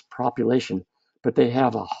this population, but they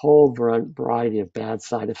have a whole variety of bad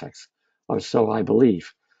side effects, or so I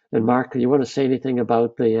believe. And Mark, you want to say anything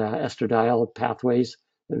about the estradiol pathways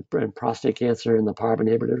and prostate cancer and the PARB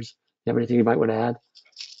inhibitors? You have anything you might want to add?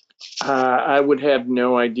 I would have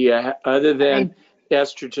no idea other than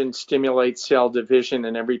estrogen stimulates cell division,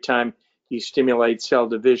 and every time you stimulate cell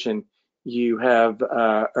division, you have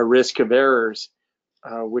a risk of errors,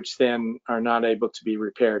 which then are not able to be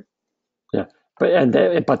repaired. Yeah,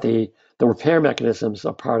 but the repair mechanisms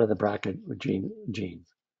are part of the BRCA gene,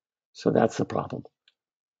 so that's the problem.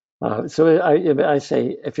 So I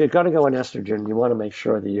say if you're going to go on estrogen, you want to make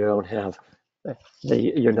sure that you don't have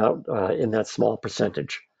you're not in that small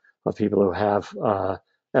percentage of people who have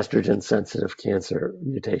estrogen sensitive cancer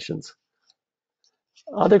mutations.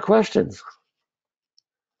 Other questions?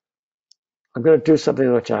 I'm going to do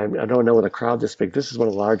something which I don't know whether the crowd this big. This is one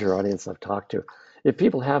of the larger audience I've talked to. If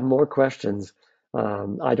people have more questions,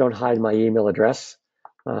 I don't hide my email address.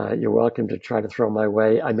 You're welcome to try to throw my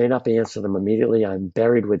way. I may not be answering them immediately. I'm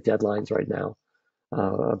buried with deadlines right now.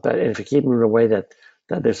 But if you keep them in a way that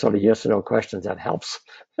there's sort of yes or no questions, that helps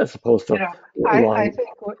as opposed to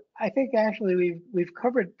I think actually we've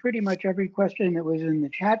covered pretty much every question that was in the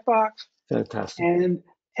chat box. Fantastic.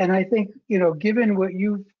 And I think, given what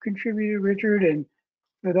you've contributed, Richard, and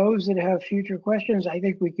for those that have future questions, I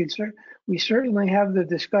think we certainly have the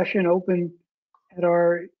discussion open at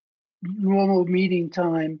our normal meeting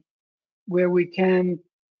time where we can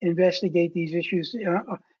investigate these issues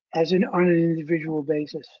on an individual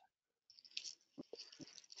basis.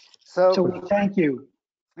 So we thank you.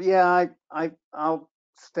 Yeah, I'll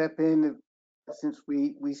step in since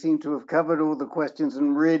we seem to have covered all the questions,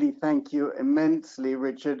 and really thank you immensely,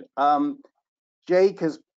 Richard. Jake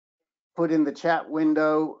has put in the chat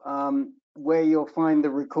window where you'll find the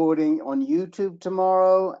recording on YouTube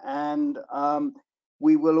tomorrow, and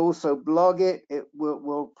we will also blog it.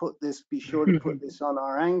 We'll be sure to put this on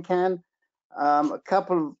our AnCan. A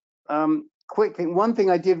couple of quick things. One thing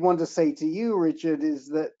I did want to say to you, Richard, is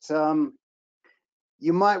that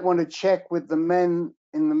you might want to check with the men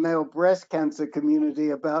in the male breast cancer community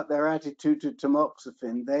about their attitude to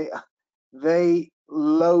tamoxifen. They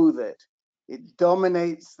loathe it. It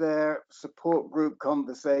dominates their support group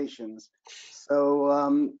conversations.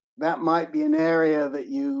 So that might be an area that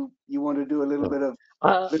you want to do a little bit of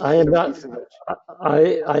research. I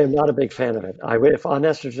am not a big fan of it. If on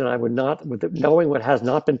estrogen, I would not, knowing what has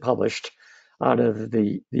not been published out of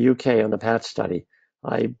the UK on the patch study,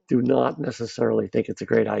 I do not necessarily think it's a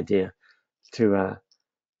great idea to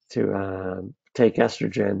take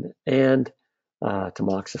estrogen and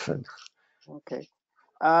tamoxifen. Okay.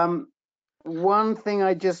 One thing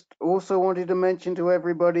I just also wanted to mention to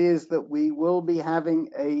everybody is that we will be having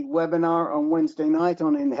a webinar on Wednesday night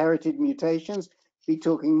on inherited mutations, be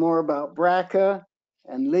talking more about BRCA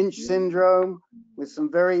and Lynch syndrome with some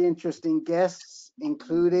very interesting guests,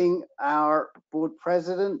 including our board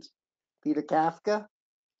president, Peter Kafka,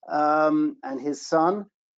 and his son,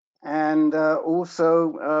 and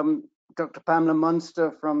also Dr. Pamela Munster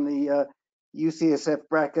from the UCSF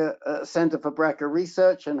BRCA Center for BRCA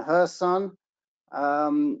Research, and her son.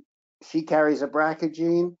 She carries a BRCA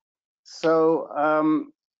gene. So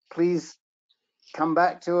please come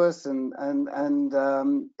back to us, and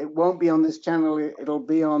it won't be on this channel. It'll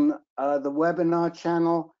be on the webinar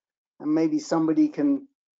channel, and maybe somebody can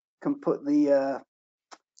put the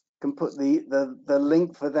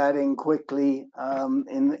link for that in quickly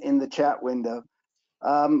in the chat window.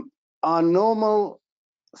 Our normal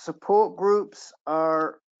support groups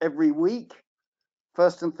are every week,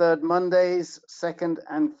 first and third Mondays, second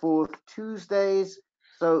and fourth Tuesdays.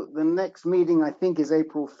 So the next meeting, I think, is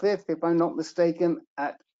April 5th, if I'm not mistaken,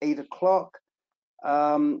 at 8 o'clock.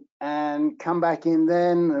 And come back in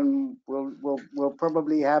then, and we'll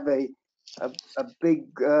probably have a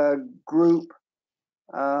big group.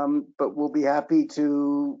 But we'll be happy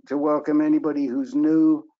to welcome anybody who's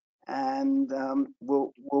new, and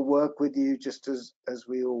we'll work with you just as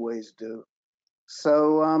we always do.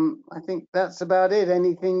 So I think that's about it.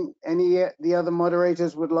 Anything the other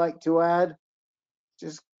moderators would like to add?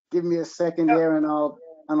 Just give me a second here, and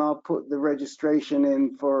I'll put the registration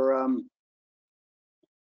in for.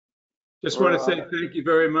 Just want to say thank you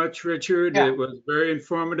very much, Richard. Yeah. It was very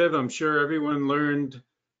informative. I'm sure everyone learned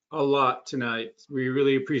a lot tonight. We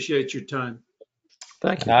really appreciate your time.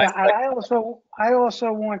 Thank you. Yeah, I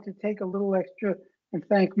also want to take a little extra and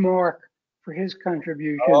thank Mark for his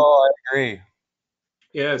contribution. Oh, I agree.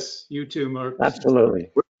 Yes, you too, Mark. Absolutely.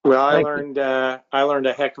 Well, I Thank learned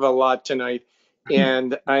a heck of a lot tonight,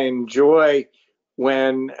 and I enjoy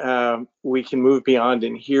when we can move beyond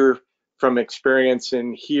and hear from experience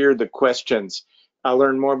and hear the questions. I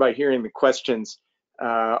learn more by hearing the questions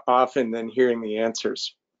often than hearing the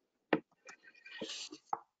answers.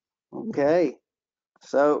 Okay,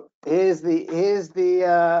 so here's the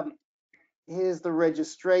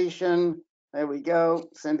registration. There we go.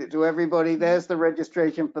 Send it to everybody. There's the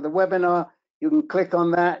registration for the webinar. You can click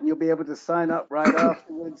on that and you'll be able to sign up right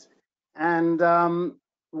afterwards. And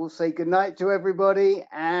we'll say goodnight to everybody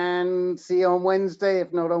and see you on Wednesday.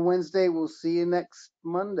 If not on Wednesday, we'll see you next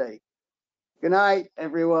Monday. Good night,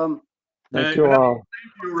 everyone. you all.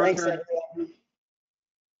 Thank you, Thanks, Richard. everyone.